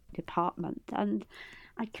zoology department. And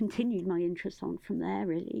I continued my interest on from there,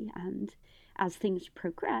 really. And as things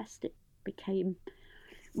progressed, it became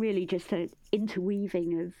really just an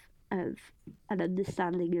interweaving of an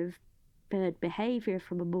understanding of bird behaviour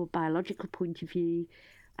from a more biological point of view,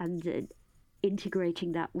 and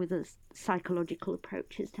integrating that with a psychological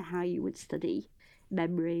approach as to how you would study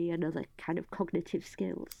memory and other kind of cognitive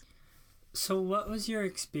skills. So what was your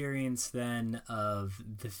experience then of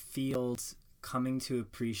the field coming to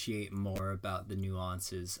appreciate more about the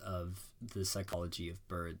nuances of the psychology of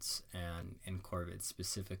birds and corvids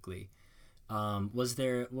specifically? Was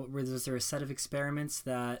there a set of experiments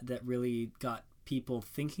that really got people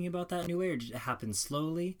thinking about that in a new way, or did it happen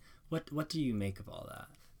slowly? What do you make of all that?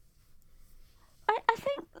 I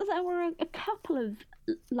think there were a couple of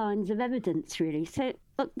lines of evidence, really. So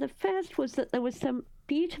the first was that there was some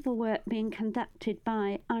beautiful work being conducted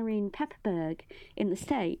by Irene Pepperberg in the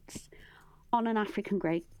States on an African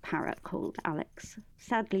grey parrot called Alex.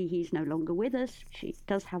 Sadly, he's no longer with us. She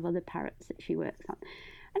does have other parrots that she works on.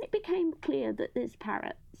 And it became clear that this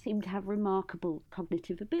parrot seemed to have remarkable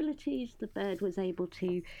cognitive abilities. The bird was able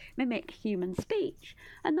to mimic human speech,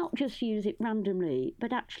 and not just use it randomly,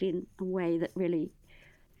 but actually in a way that really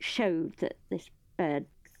showed that this bird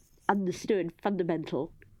understood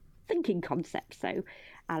fundamental thinking concepts. So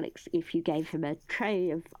Alex, if you gave him a tray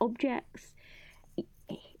of objects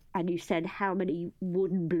and you said, how many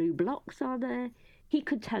wooden blue blocks are there, he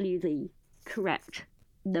could tell you the correct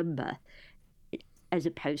number, as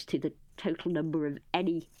opposed to the total number of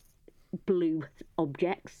any blue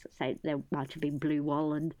objects. So there might have been blue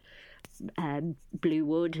wool and blue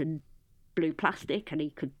wood and blue plastic, and he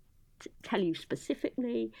could tell you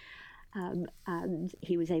specifically. And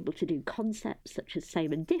he was able to do concepts such as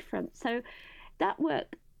same and different. So that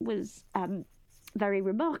work was very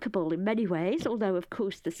remarkable in many ways, although of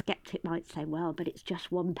course the skeptic might say, well, but it's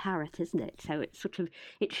just one parrot, isn't it? So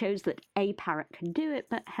it shows that a parrot can do it,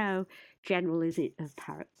 but how general is it of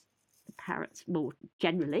parrots more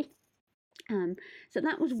generally? So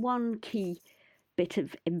that was one key bit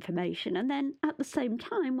of information. And then at the same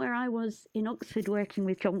time, where I was in Oxford working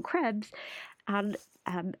with John Krebs, and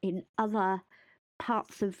in other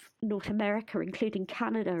parts of North America, including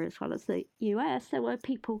Canada as well as the US, there were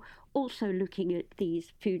people also looking at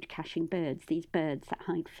these food caching birds, these birds that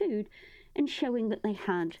hide food, and showing that they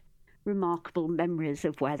had remarkable memories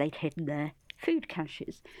of where they'd hidden their food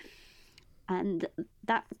caches. And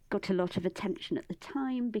that got a lot of attention at the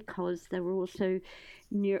time because there were also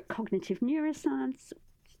cognitive neuroscience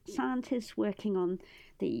scientists working on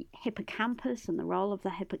the hippocampus and the role of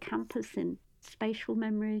the hippocampus in spatial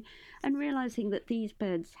memory, and realizing that these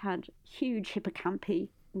birds had huge hippocampi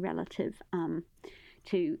relative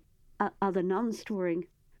to other non-storing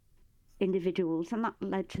individuals, and that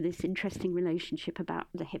led to this interesting relationship about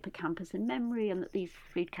the hippocampus and memory, and that these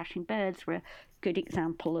food caching birds were a good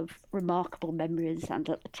example of remarkable memories. And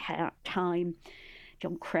at the time,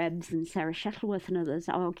 John Krebs and Sarah Shuttleworth and others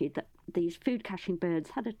argued that these food caching birds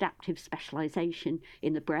had adaptive specialization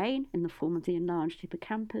in the brain in the form of the enlarged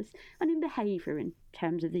hippocampus, and in behavior in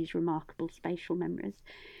terms of these remarkable spatial memories.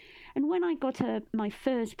 And when I got my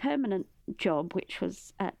first permanent job, which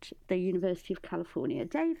was at the University of California,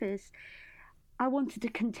 Davis, I wanted to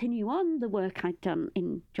continue on the work I'd done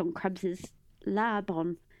in John Krebs's lab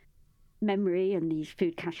on memory and these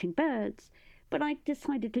food caching birds, but I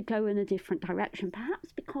decided to go in a different direction,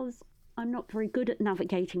 perhaps because I'm not very good at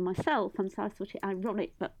navigating myself, and so I thought it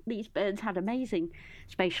ironic that these birds had amazing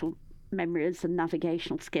spatial memories and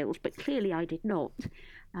navigational skills, but clearly I did not.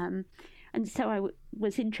 And so I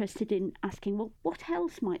was interested in asking, well, what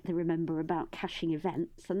else might they remember about caching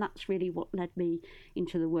events? And that's really what led me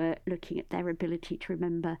into the work, looking at their ability to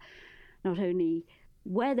remember not only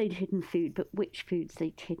where they'd hidden food, but which foods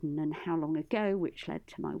they'd hidden and how long ago, which led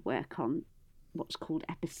to my work on what's called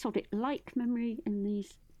episodic-like memory in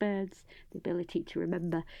these birds, the ability to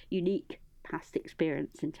remember unique past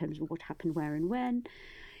experience in terms of what happened where and when.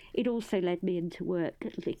 It also led me into work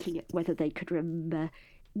looking at whether they could remember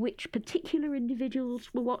which particular individuals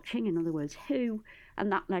were watching, in other words, who, and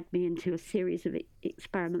that led me into a series of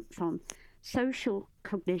experiments on social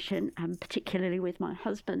cognition, and particularly with my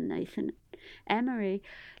husband, Nathan Emery,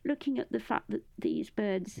 looking at the fact that these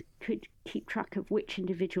birds could keep track of which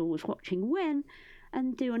individual was watching when,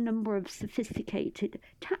 and do a number of sophisticated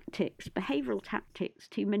tactics, behavioural tactics,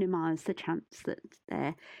 to minimise the chance that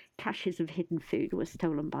their caches of hidden food were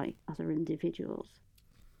stolen by other individuals.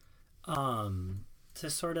 To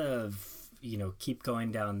sort of, keep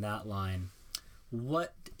going down that line,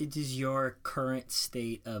 what is your current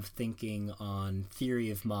state of thinking on theory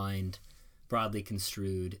of mind, broadly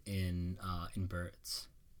construed in birds?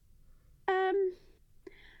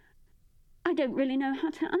 I don't really know how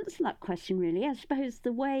to answer that question, really. I suppose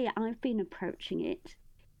the way I've been approaching it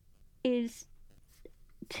is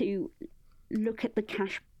to look at the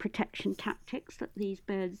cache protection tactics that these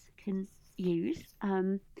birds can use.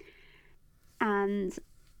 And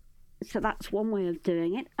so that's one way of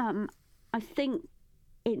doing it. I think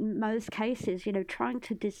in most cases, trying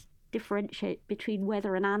to differentiate between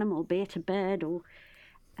whether an animal, be it a bird or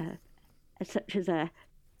such as a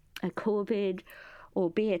corvid, or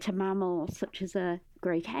be it a mammal such as a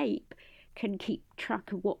great ape, can keep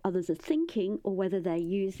track of what others are thinking or whether they're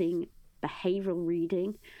using behavioural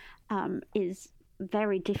reading is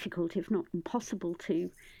very difficult, if not impossible, to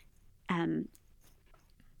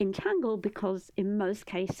entangle, because in most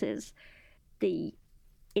cases the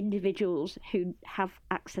individuals who have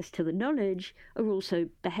access to the knowledge are also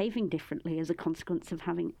behaving differently as a consequence of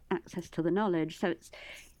having access to the knowledge. So it's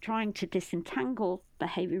trying to disentangle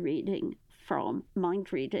behaviour reading from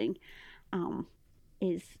mind reading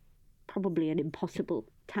is probably an impossible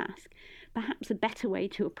task. Perhaps a better way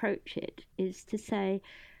to approach it is to say,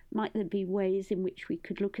 might there be ways in which we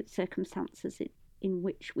could look at circumstances in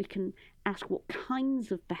which we can ask what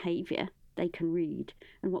kinds of behaviour they can read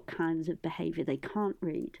and what kinds of behaviour they can't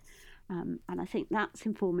read. And I think that's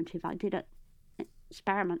informative. I did an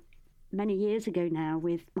experiment many years ago now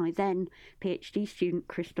with my then PhD student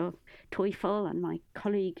Christoph Teufel and my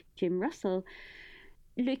colleague Jim Russell,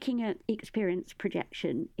 looking at experience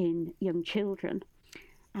projection in young children,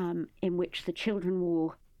 in which the children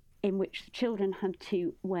wore in which the children had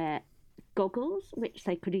to wear goggles, which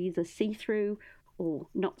they could either see through or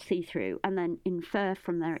not see through, and then infer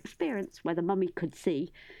from their experience whether mummy could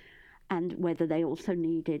see and whether they also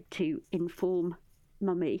needed to inform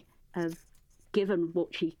mummy of, given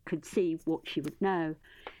what she could see, what she would know.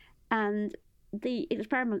 And the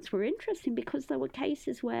experiments were interesting because there were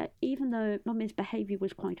cases where, even though mummy's behaviour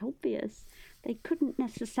was quite obvious, they couldn't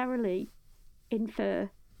necessarily infer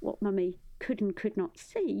what mummy could and could not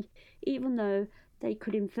see, even though they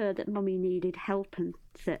could infer that mummy needed help in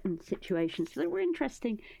certain situations. So there were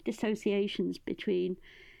interesting dissociations between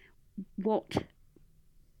what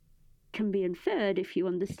can be inferred if you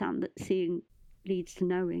understand that seeing leads to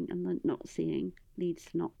knowing and that not seeing leads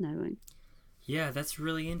to not knowing. Yeah, that's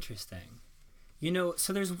really interesting. You know,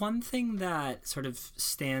 so there's one thing that sort of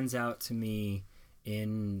stands out to me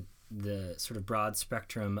in the sort of broad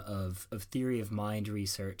spectrum of theory of mind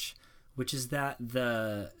research, which is that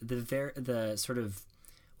the sort of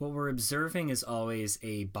what we're observing is always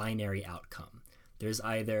a binary outcome. There's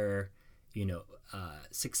either, you know,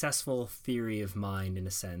 successful theory of mind in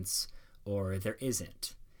a sense, or there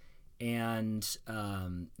isn't. And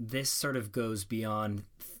this sort of goes beyond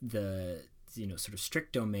the, you know, sort of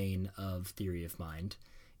strict domain of theory of mind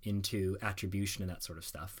into attribution and that sort of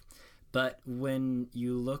stuff. But when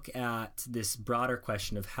you look at this broader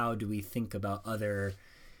question of how do we think about other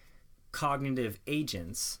cognitive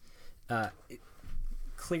agents,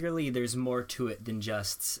 clearly there's more to it than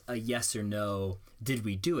just a yes or no, did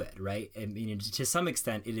we do it, right? I mean, to some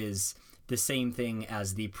extent, it is the same thing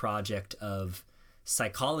as the project of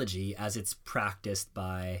psychology as it's practiced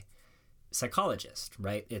by psychologists,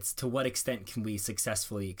 right? It's to what extent can we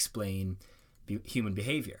successfully explain human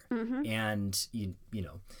behavior? Mm-hmm. And, you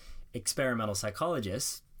know, experimental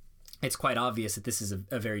psychologists, it's quite obvious that this is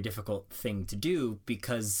a very difficult thing to do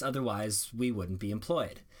because otherwise we wouldn't be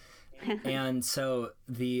employed. And so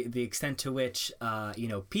the extent to which you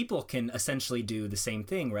know, people can essentially do the same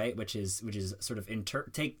thing, right? Which is sort of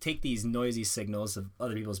take these noisy signals of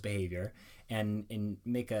other people's behavior and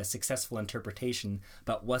make a successful interpretation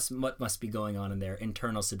about what must be going on in their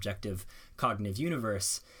internal subjective cognitive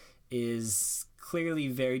universe is clearly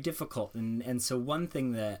very difficult. And so one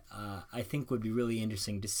thing that I think would be really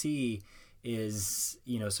interesting to see is,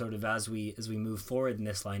 you know, sort of as we move forward in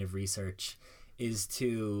this line of research, is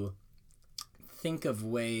to think of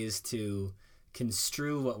ways to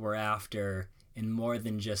construe what we're after in more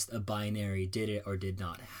than just a binary did it or did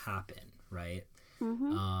not happen, right?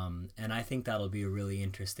 Mm-hmm. And I think that'll be a really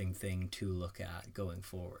interesting thing to look at going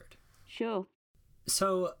forward. Sure.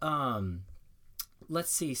 So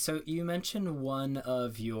let's see. So you mentioned one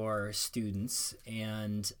of your students,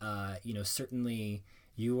 and you know, certainly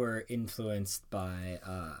you were influenced by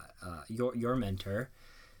your mentor.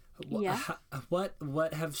 Yeah.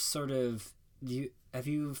 What have sort of have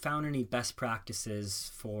you found any best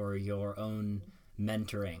practices for your own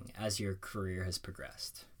mentoring as your career has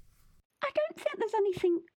progressed? I don't think there's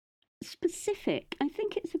anything specific. I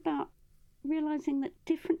think it's about realising that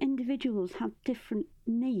different individuals have different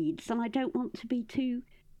needs, and I don't want to be too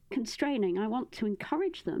constraining. I want to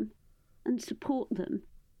encourage them and support them,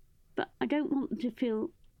 but I don't want them to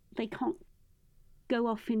feel they can't go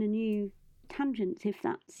off in a new tangent if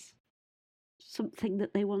that's something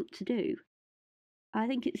that they want to do. I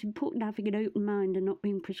think it's important having an open mind and not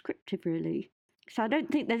being prescriptive, really. So I don't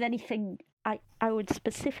think there's anything I would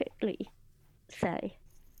specifically say,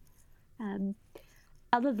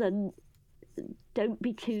 other than don't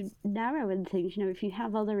be too narrow in things. You know, if you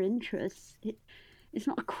have other interests, it's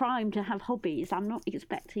not a crime to have hobbies. I'm not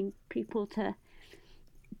expecting people to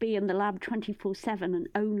be in the lab 24/7 and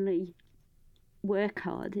only work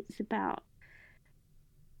hard. It's about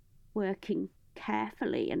working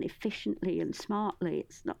carefully and efficiently and smartly.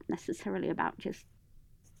 It's not necessarily about just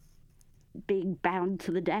being bound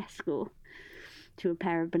to the desk or to a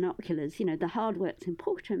pair of binoculars. You know, the hard work's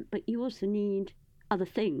important, but you also need other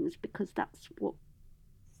things because that's what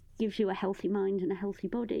gives you a healthy mind and a healthy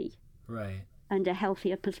body. Right. And a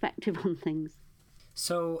healthier perspective on things.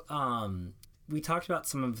 So, we talked about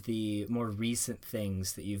some of the more recent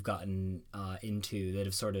things that you've gotten into that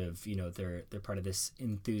have sort of, you know, they're part of this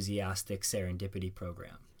enthusiastic serendipity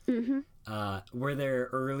program. Mm-hmm. Were there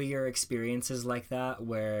earlier experiences like that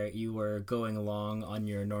where you were going along on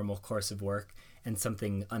your normal course of work and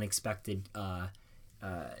something unexpected,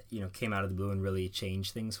 you know, came out of the blue and really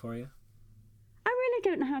changed things for you? I really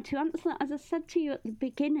don't know how to answer that. As I said to you at the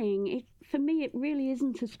beginning, for me, it really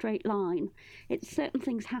isn't a straight line. It's certain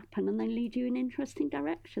things happen and they lead you in interesting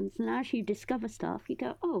directions. And as you discover stuff, you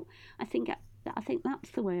go, oh, I think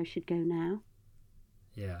that's the way I should go now.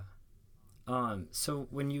 Yeah. So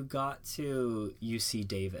when you got to UC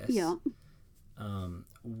Davis, Yeah.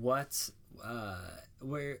 What,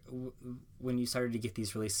 when you started to get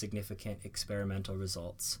these really significant experimental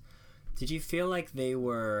results, did you feel like they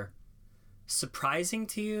were surprising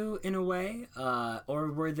to you in a way?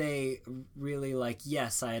 Or were they really like,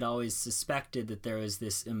 yes, I had always suspected that there was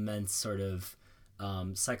this immense sort of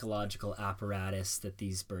psychological apparatus that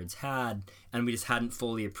these birds had, and we just hadn't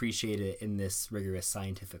fully appreciated it in this rigorous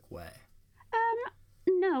scientific way?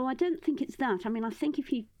 No, I don't think it's that. I mean, I think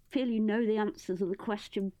if you feel you know the answers of the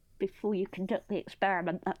question before you conduct the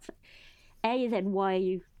experiment, that's A, then why are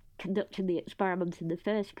you conducting the experiment in the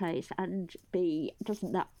first place? And B,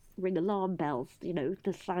 doesn't that ring alarm bells? You know,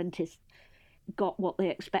 the scientists got what they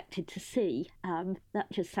expected to see.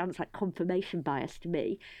 That just sounds like confirmation bias to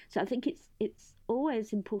me. So I think it's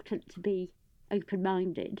always important to be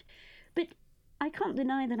open-minded. But I can't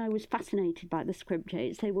deny that I was fascinated by the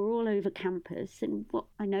scriptures. They were all over campus, and what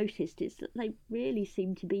I noticed is that they really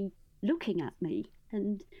seemed to be looking at me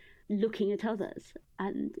and looking at others,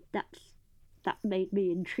 and that made me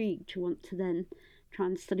intrigued to want to then try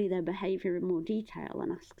and study their behaviour in more detail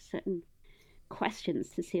and ask certain questions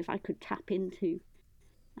to see if I could tap into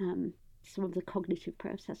some of the cognitive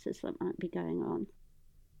processes that might be going on.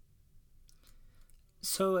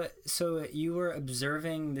 So you were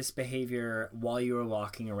observing this behavior while you were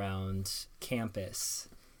walking around campus.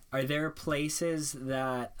 Are there places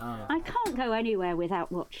that... I can't go anywhere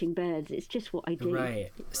without watching birds. It's just what I do. Right.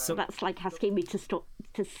 So that's like asking me to stop,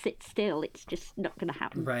 to sit still. It's just not going to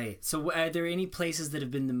happen. Right. So are there any places that have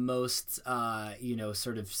been the most,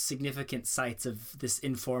 sort of significant sites of this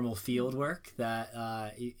informal field work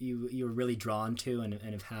that you were really drawn to and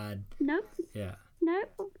have had? No. Yeah. No.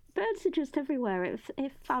 Birds are just everywhere.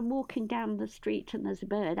 If I'm walking down the street and there's a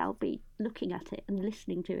bird, I'll be looking at it and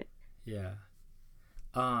listening to it. Yeah.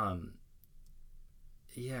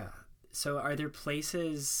 Yeah. So are there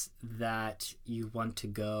places that you want to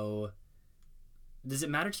go? Does it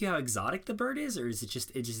matter to you how exotic the bird is, or is it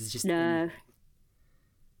just No. Anything?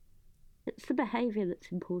 It's the behavior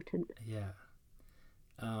that's important. Yeah.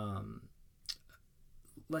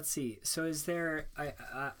 Let's see. So is there...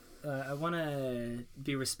 I want to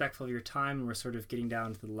be respectful of your time. We're sort of getting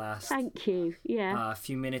down to the last... Thank you. Yeah.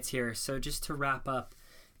 Few minutes here. So just to wrap up,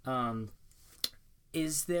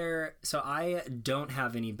 is there... So I don't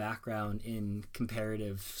have any background in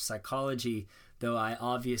comparative psychology, though I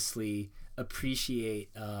obviously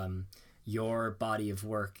appreciate your body of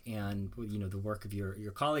work and, the work of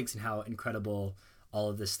your colleagues and how incredible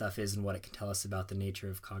all of this stuff is and what it can tell us about the nature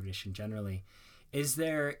of cognition generally. Is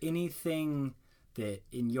there anything that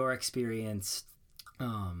in your experience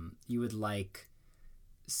you would like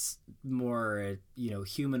more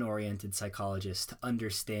human-oriented psychologists to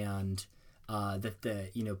understand that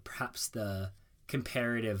perhaps the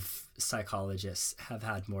comparative psychologists have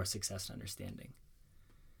had more success in understanding?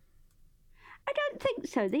 I don't think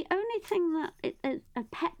so. The only thing that a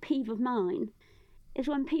pet peeve of mine is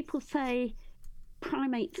when people say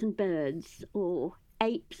primates and birds or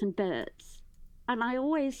apes and birds, and I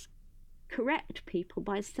always correct people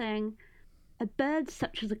by saying a bird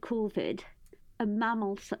such as a corvid, a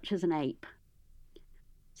mammal such as an ape.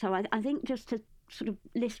 So I think just to sort of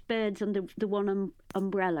list birds under the one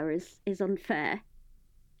umbrella is unfair.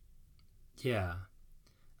 Yeah.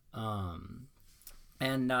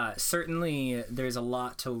 And certainly there's a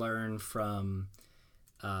lot to learn from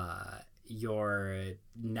your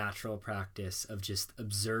natural practice of just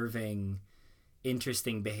observing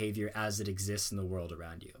interesting behavior as it exists in the world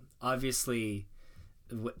around you. Obviously,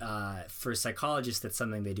 for psychologists, that's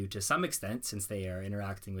something they do to some extent since they are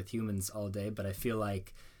interacting with humans all day, but I feel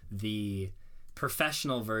like the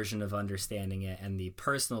professional version of understanding it and the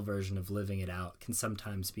personal version of living it out can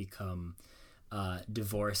sometimes become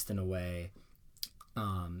divorced in a way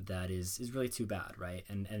that is really too bad, right?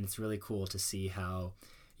 And it's really cool to see how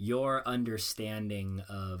your understanding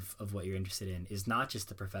of what you're interested in is not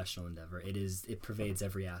just a professional endeavor. It pervades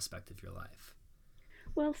every aspect of your life.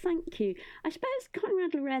 Well, thank you. I suppose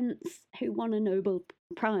Konrad Lorenz, who won a Nobel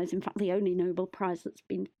Prize, in fact the only Nobel Prize that's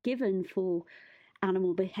been given for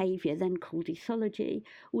animal behaviour, then called ethology,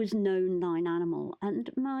 was known line animal. And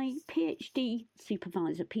my PhD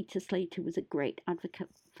supervisor, Peter Slater, was a great advocate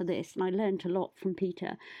for this, and I learned a lot from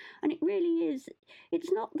Peter. And it really is,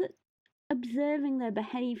 it's not that observing their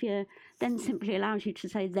behaviour then simply allows you to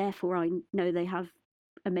say, therefore I know they have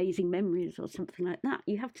amazing memories or something like that.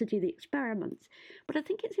 You have to do the experiments. But I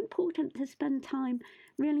think it's important to spend time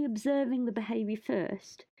really observing the behaviour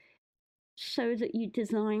first so that you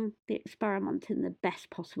design the experiment in the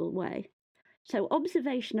best possible way. So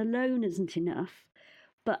observation alone isn't enough,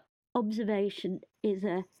 but observation is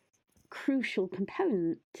a crucial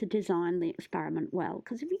component to design the experiment well.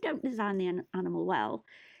 Because if you don't design the animal well,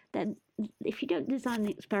 then if you don't design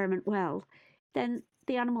the experiment well, then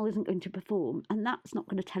the animal isn't going to perform, and that's not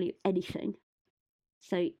going to tell you anything.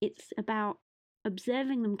 So it's about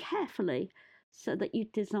observing them carefully so that you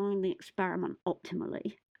design the experiment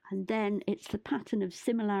optimally. And then it's the pattern of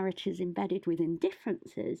similarities embedded within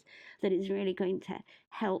differences that is really going to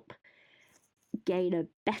help gain a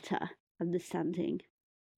better understanding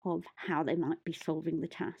of how they might be solving the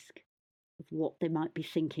task, of what they might be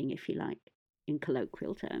thinking, if you like, in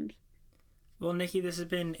colloquial terms. Well, Nikki, this has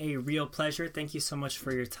been a real pleasure. Thank you so much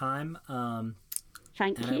for your time.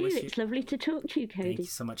 Thank you. It's lovely to talk to you, Cody. Thank you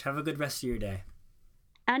so much. Have a good rest of your day.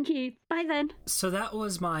 And you. Bye then. So that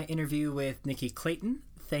was my interview with Nikki Clayton.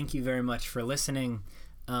 Thank you very much for listening.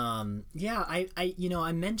 I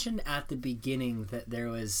mentioned at the beginning that there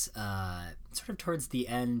was sort of towards the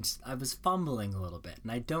end, I was fumbling a little bit,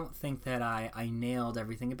 and I don't think that I nailed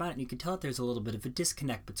everything about it. And you can tell that there's a little bit of a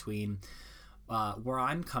disconnect between where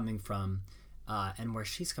I'm coming from and where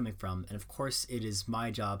she's coming from. And of course, it is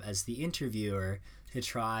my job as the interviewer to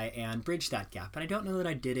try and bridge that gap. And I don't know that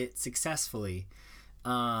I did it successfully.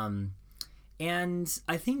 And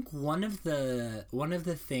I think one of the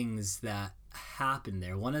things that happened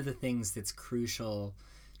there, one of the things that's crucial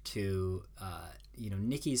to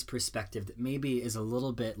Nikki's perspective that maybe is a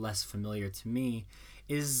little bit less familiar to me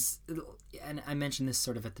is, and I mentioned this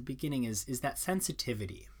sort of at the beginning, is that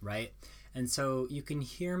sensitivity, right? And so you can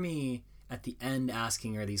hear me at the end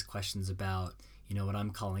asking her these questions about, what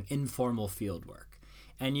I'm calling informal field work.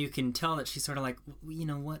 And you can tell that she's sort of like,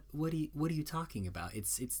 what are you talking about?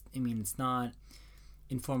 It's not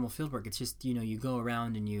informal field work. It's just, you go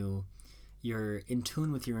around and you're in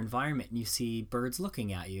tune with your environment and you see birds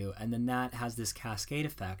looking at you, and then that has this cascade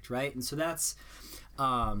effect, right? And so that's,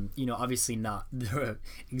 obviously not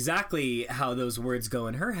exactly how those words go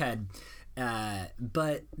in her head.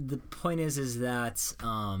 But the point is that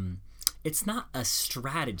it's not a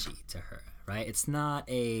strategy to her, right? It's not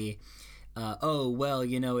a,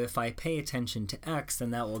 if I pay attention to X,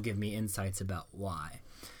 then that will give me insights about Y,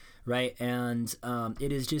 right? And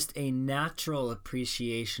it is just a natural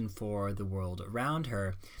appreciation for the world around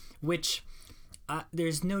her, which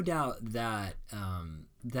there's no doubt that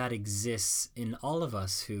that exists in all of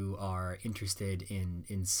us who are interested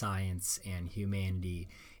in science and humanity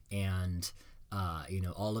and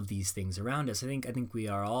all of these things around us. I think we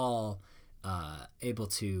are all able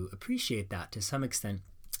to appreciate that to some extent.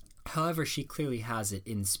 However, she clearly has it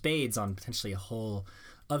in spades on potentially a whole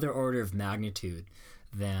other order of magnitude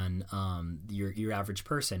than your average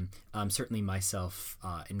person, certainly myself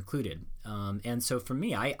included. And so for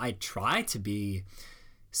me, I try to be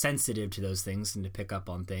sensitive to those things and to pick up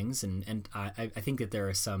on things. And I think that there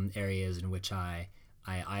are some areas in which I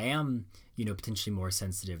am, potentially more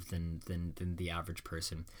sensitive than the average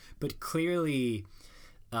person. But clearly,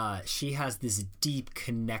 she has this deep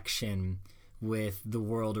connection with the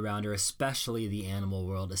world around her, especially the animal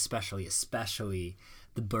world, especially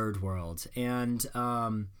the bird world. And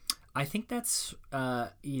I think that's,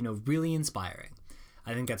 really inspiring.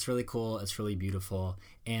 I think that's really cool. It's really beautiful.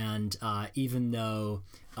 And even though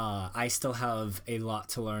I still have a lot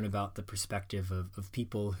to learn about the perspective of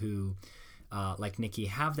people who, like Nikki,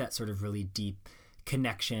 have that sort of really deep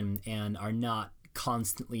connection and are not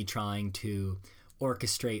constantly trying to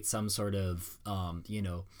orchestrate some sort of,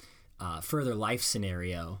 further life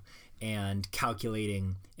scenario and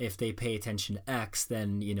calculating if they pay attention to X,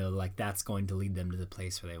 then, that's going to lead them to the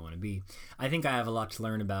place where they want to be. I think I have a lot to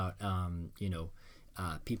learn about,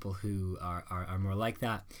 people who are more like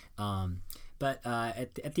that. But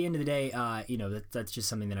at the end of the day, that's just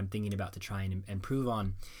something that I'm thinking about to try and improve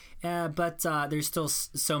on. But there's still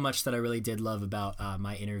so much that I really did love about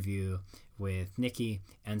my interview with Nikki,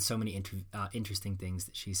 and so many interesting things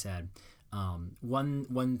that she said.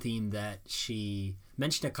 One theme that she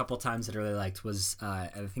mentioned a couple times that I really liked was, I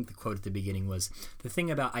think the quote at the beginning was, the thing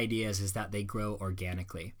about ideas is that they grow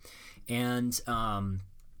organically. And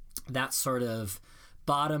that sort of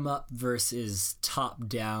bottom-up versus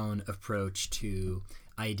top-down approach to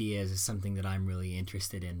ideas is something that I'm really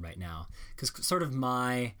interested in right now. Because sort of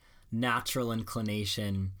my natural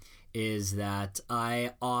inclination is that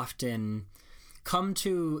I often come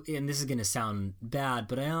to, and this is going to sound bad,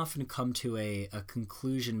 but I often come to a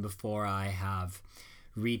conclusion before I have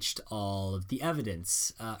reached all of the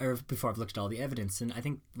evidence, or before I've looked at all the evidence. And I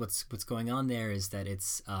think what's going on there is that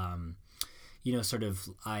it's, sort of,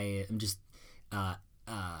 I am just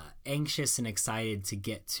anxious and excited to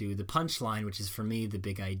get to the punchline, which is for me the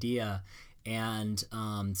big idea. And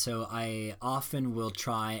so I often will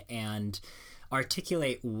try and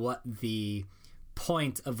articulate what the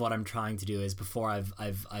point of what I'm trying to do is before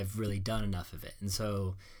I've really done enough of it. And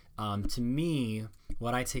so to me,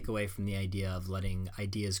 what I take away from the idea of letting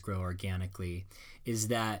ideas grow organically is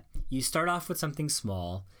that you start off with something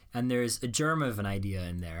small and there's a germ of an idea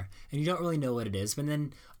in there and you don't really know what it is, but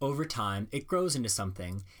then over time it grows into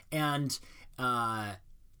something, and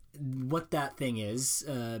what that thing is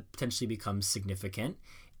potentially becomes significant,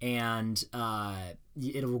 and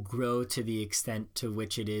it will grow to the extent to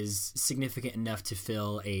which it is significant enough to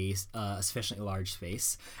fill a sufficiently large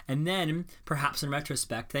space. And then, perhaps in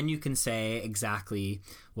retrospect, then you can say exactly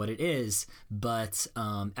what it is. But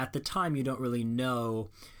at the time, you don't really know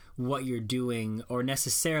what you're doing or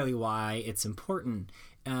necessarily why it's important.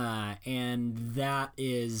 And that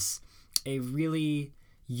is a really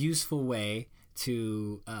useful way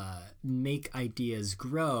to make ideas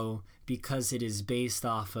grow, because it is based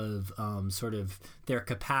off of sort of their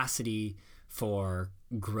capacity for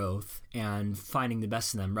growth and finding the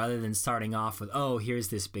best in them, rather than starting off with, oh, here's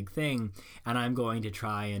this big thing and I'm going to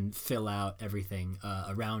try and fill out everything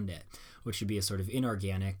around it, which would be a sort of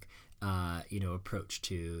inorganic approach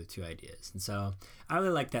to ideas. And so I really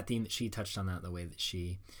like that theme that she touched on, that the way that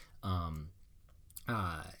she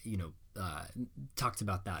talked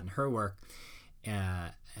about that in her work.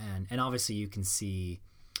 And obviously you can see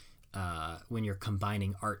when you're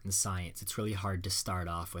combining art and science, it's really hard to start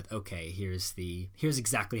off with, okay, here's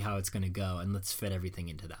exactly how it's going to go, and let's fit everything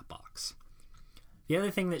into that box. The other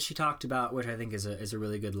thing that she talked about, which I think is a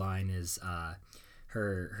really good line, is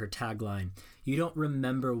her tagline: "You don't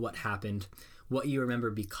remember what happened; what you remember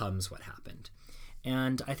becomes what happened."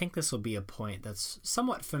 And I think this will be a point that's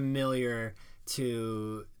somewhat familiar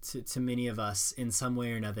to many of us in some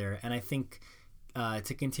way or another, and I think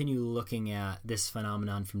to continue looking at this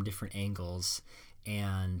phenomenon from different angles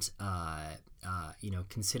and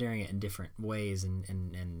considering it in different ways and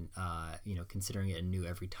considering it anew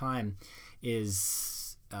every time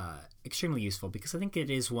is extremely useful, because I think it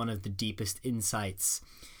is one of the deepest insights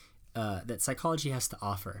that psychology has to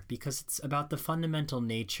offer, because it's about the fundamental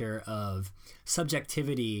nature of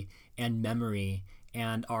subjectivity and memory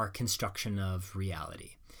and our construction of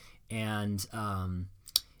reality. And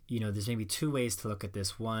there's maybe two ways to look at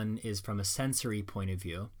this. One is from a sensory point of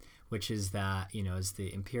view, which is that, as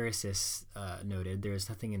the empiricists noted, there is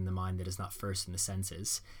nothing in the mind that is not first in the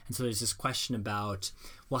senses. And so there's this question about,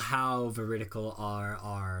 well, how veridical are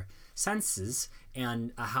our senses,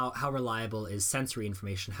 and how reliable is sensory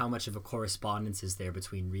information? How much of a correspondence is there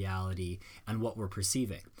between reality and what we're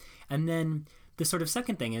perceiving? And then the sort of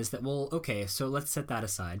second thing is that, well, okay, so let's set that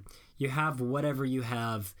aside. You have whatever you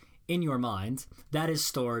have in your mind that is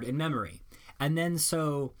stored in memory, and then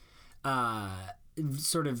so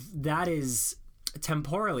sort of that is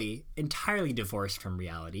temporally entirely divorced from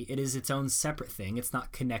reality. It is its own separate thing. It's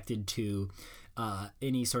not connected to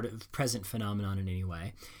any sort of present phenomenon in any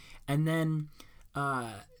way. And then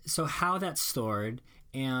so how that's stored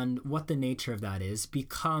and what the nature of that is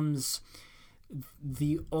becomes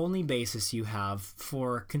the only basis you have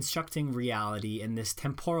for constructing reality in this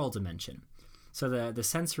temporal dimension. So the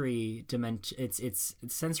sensory dimension, its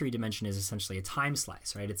sensory dimension is essentially a time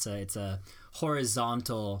slice, right? It's a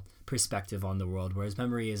horizontal perspective on the world, whereas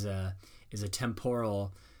memory is a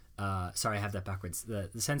temporal. Sorry, I have that backwards. The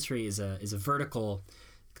sensory is a vertical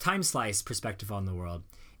time slice perspective on the world,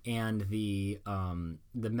 and the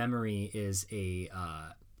memory is a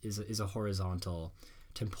horizontal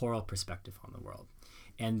temporal perspective on the world.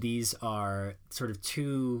 And these are sort of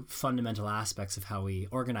two fundamental aspects of how we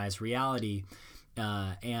organize reality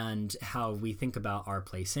and how we think about our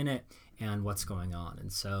place in it and what's going on.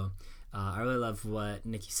 And so I really love what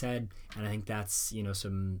Nikki said, and I think that's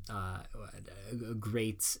some a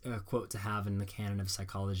great quote to have in the canon of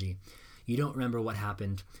psychology. You don't remember what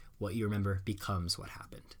happened; what you remember becomes what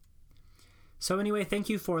happened. So anyway, thank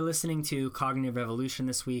you for listening to Cognitive Revolution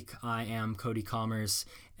this week. I am Cody Commerce,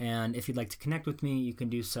 and if you'd like to connect with me, you can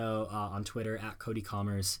do so on Twitter at Cody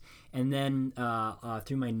Commerce, and then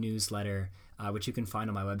through my newsletter, which you can find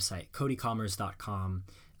on my website,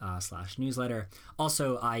 codycommerce.com/newsletter.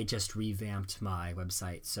 Also, I just revamped my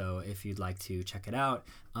website, so if you'd like to check it out,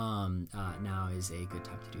 now is a good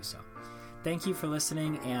time to do so. Thank you for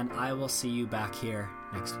listening, and I will see you back here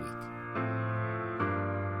next week.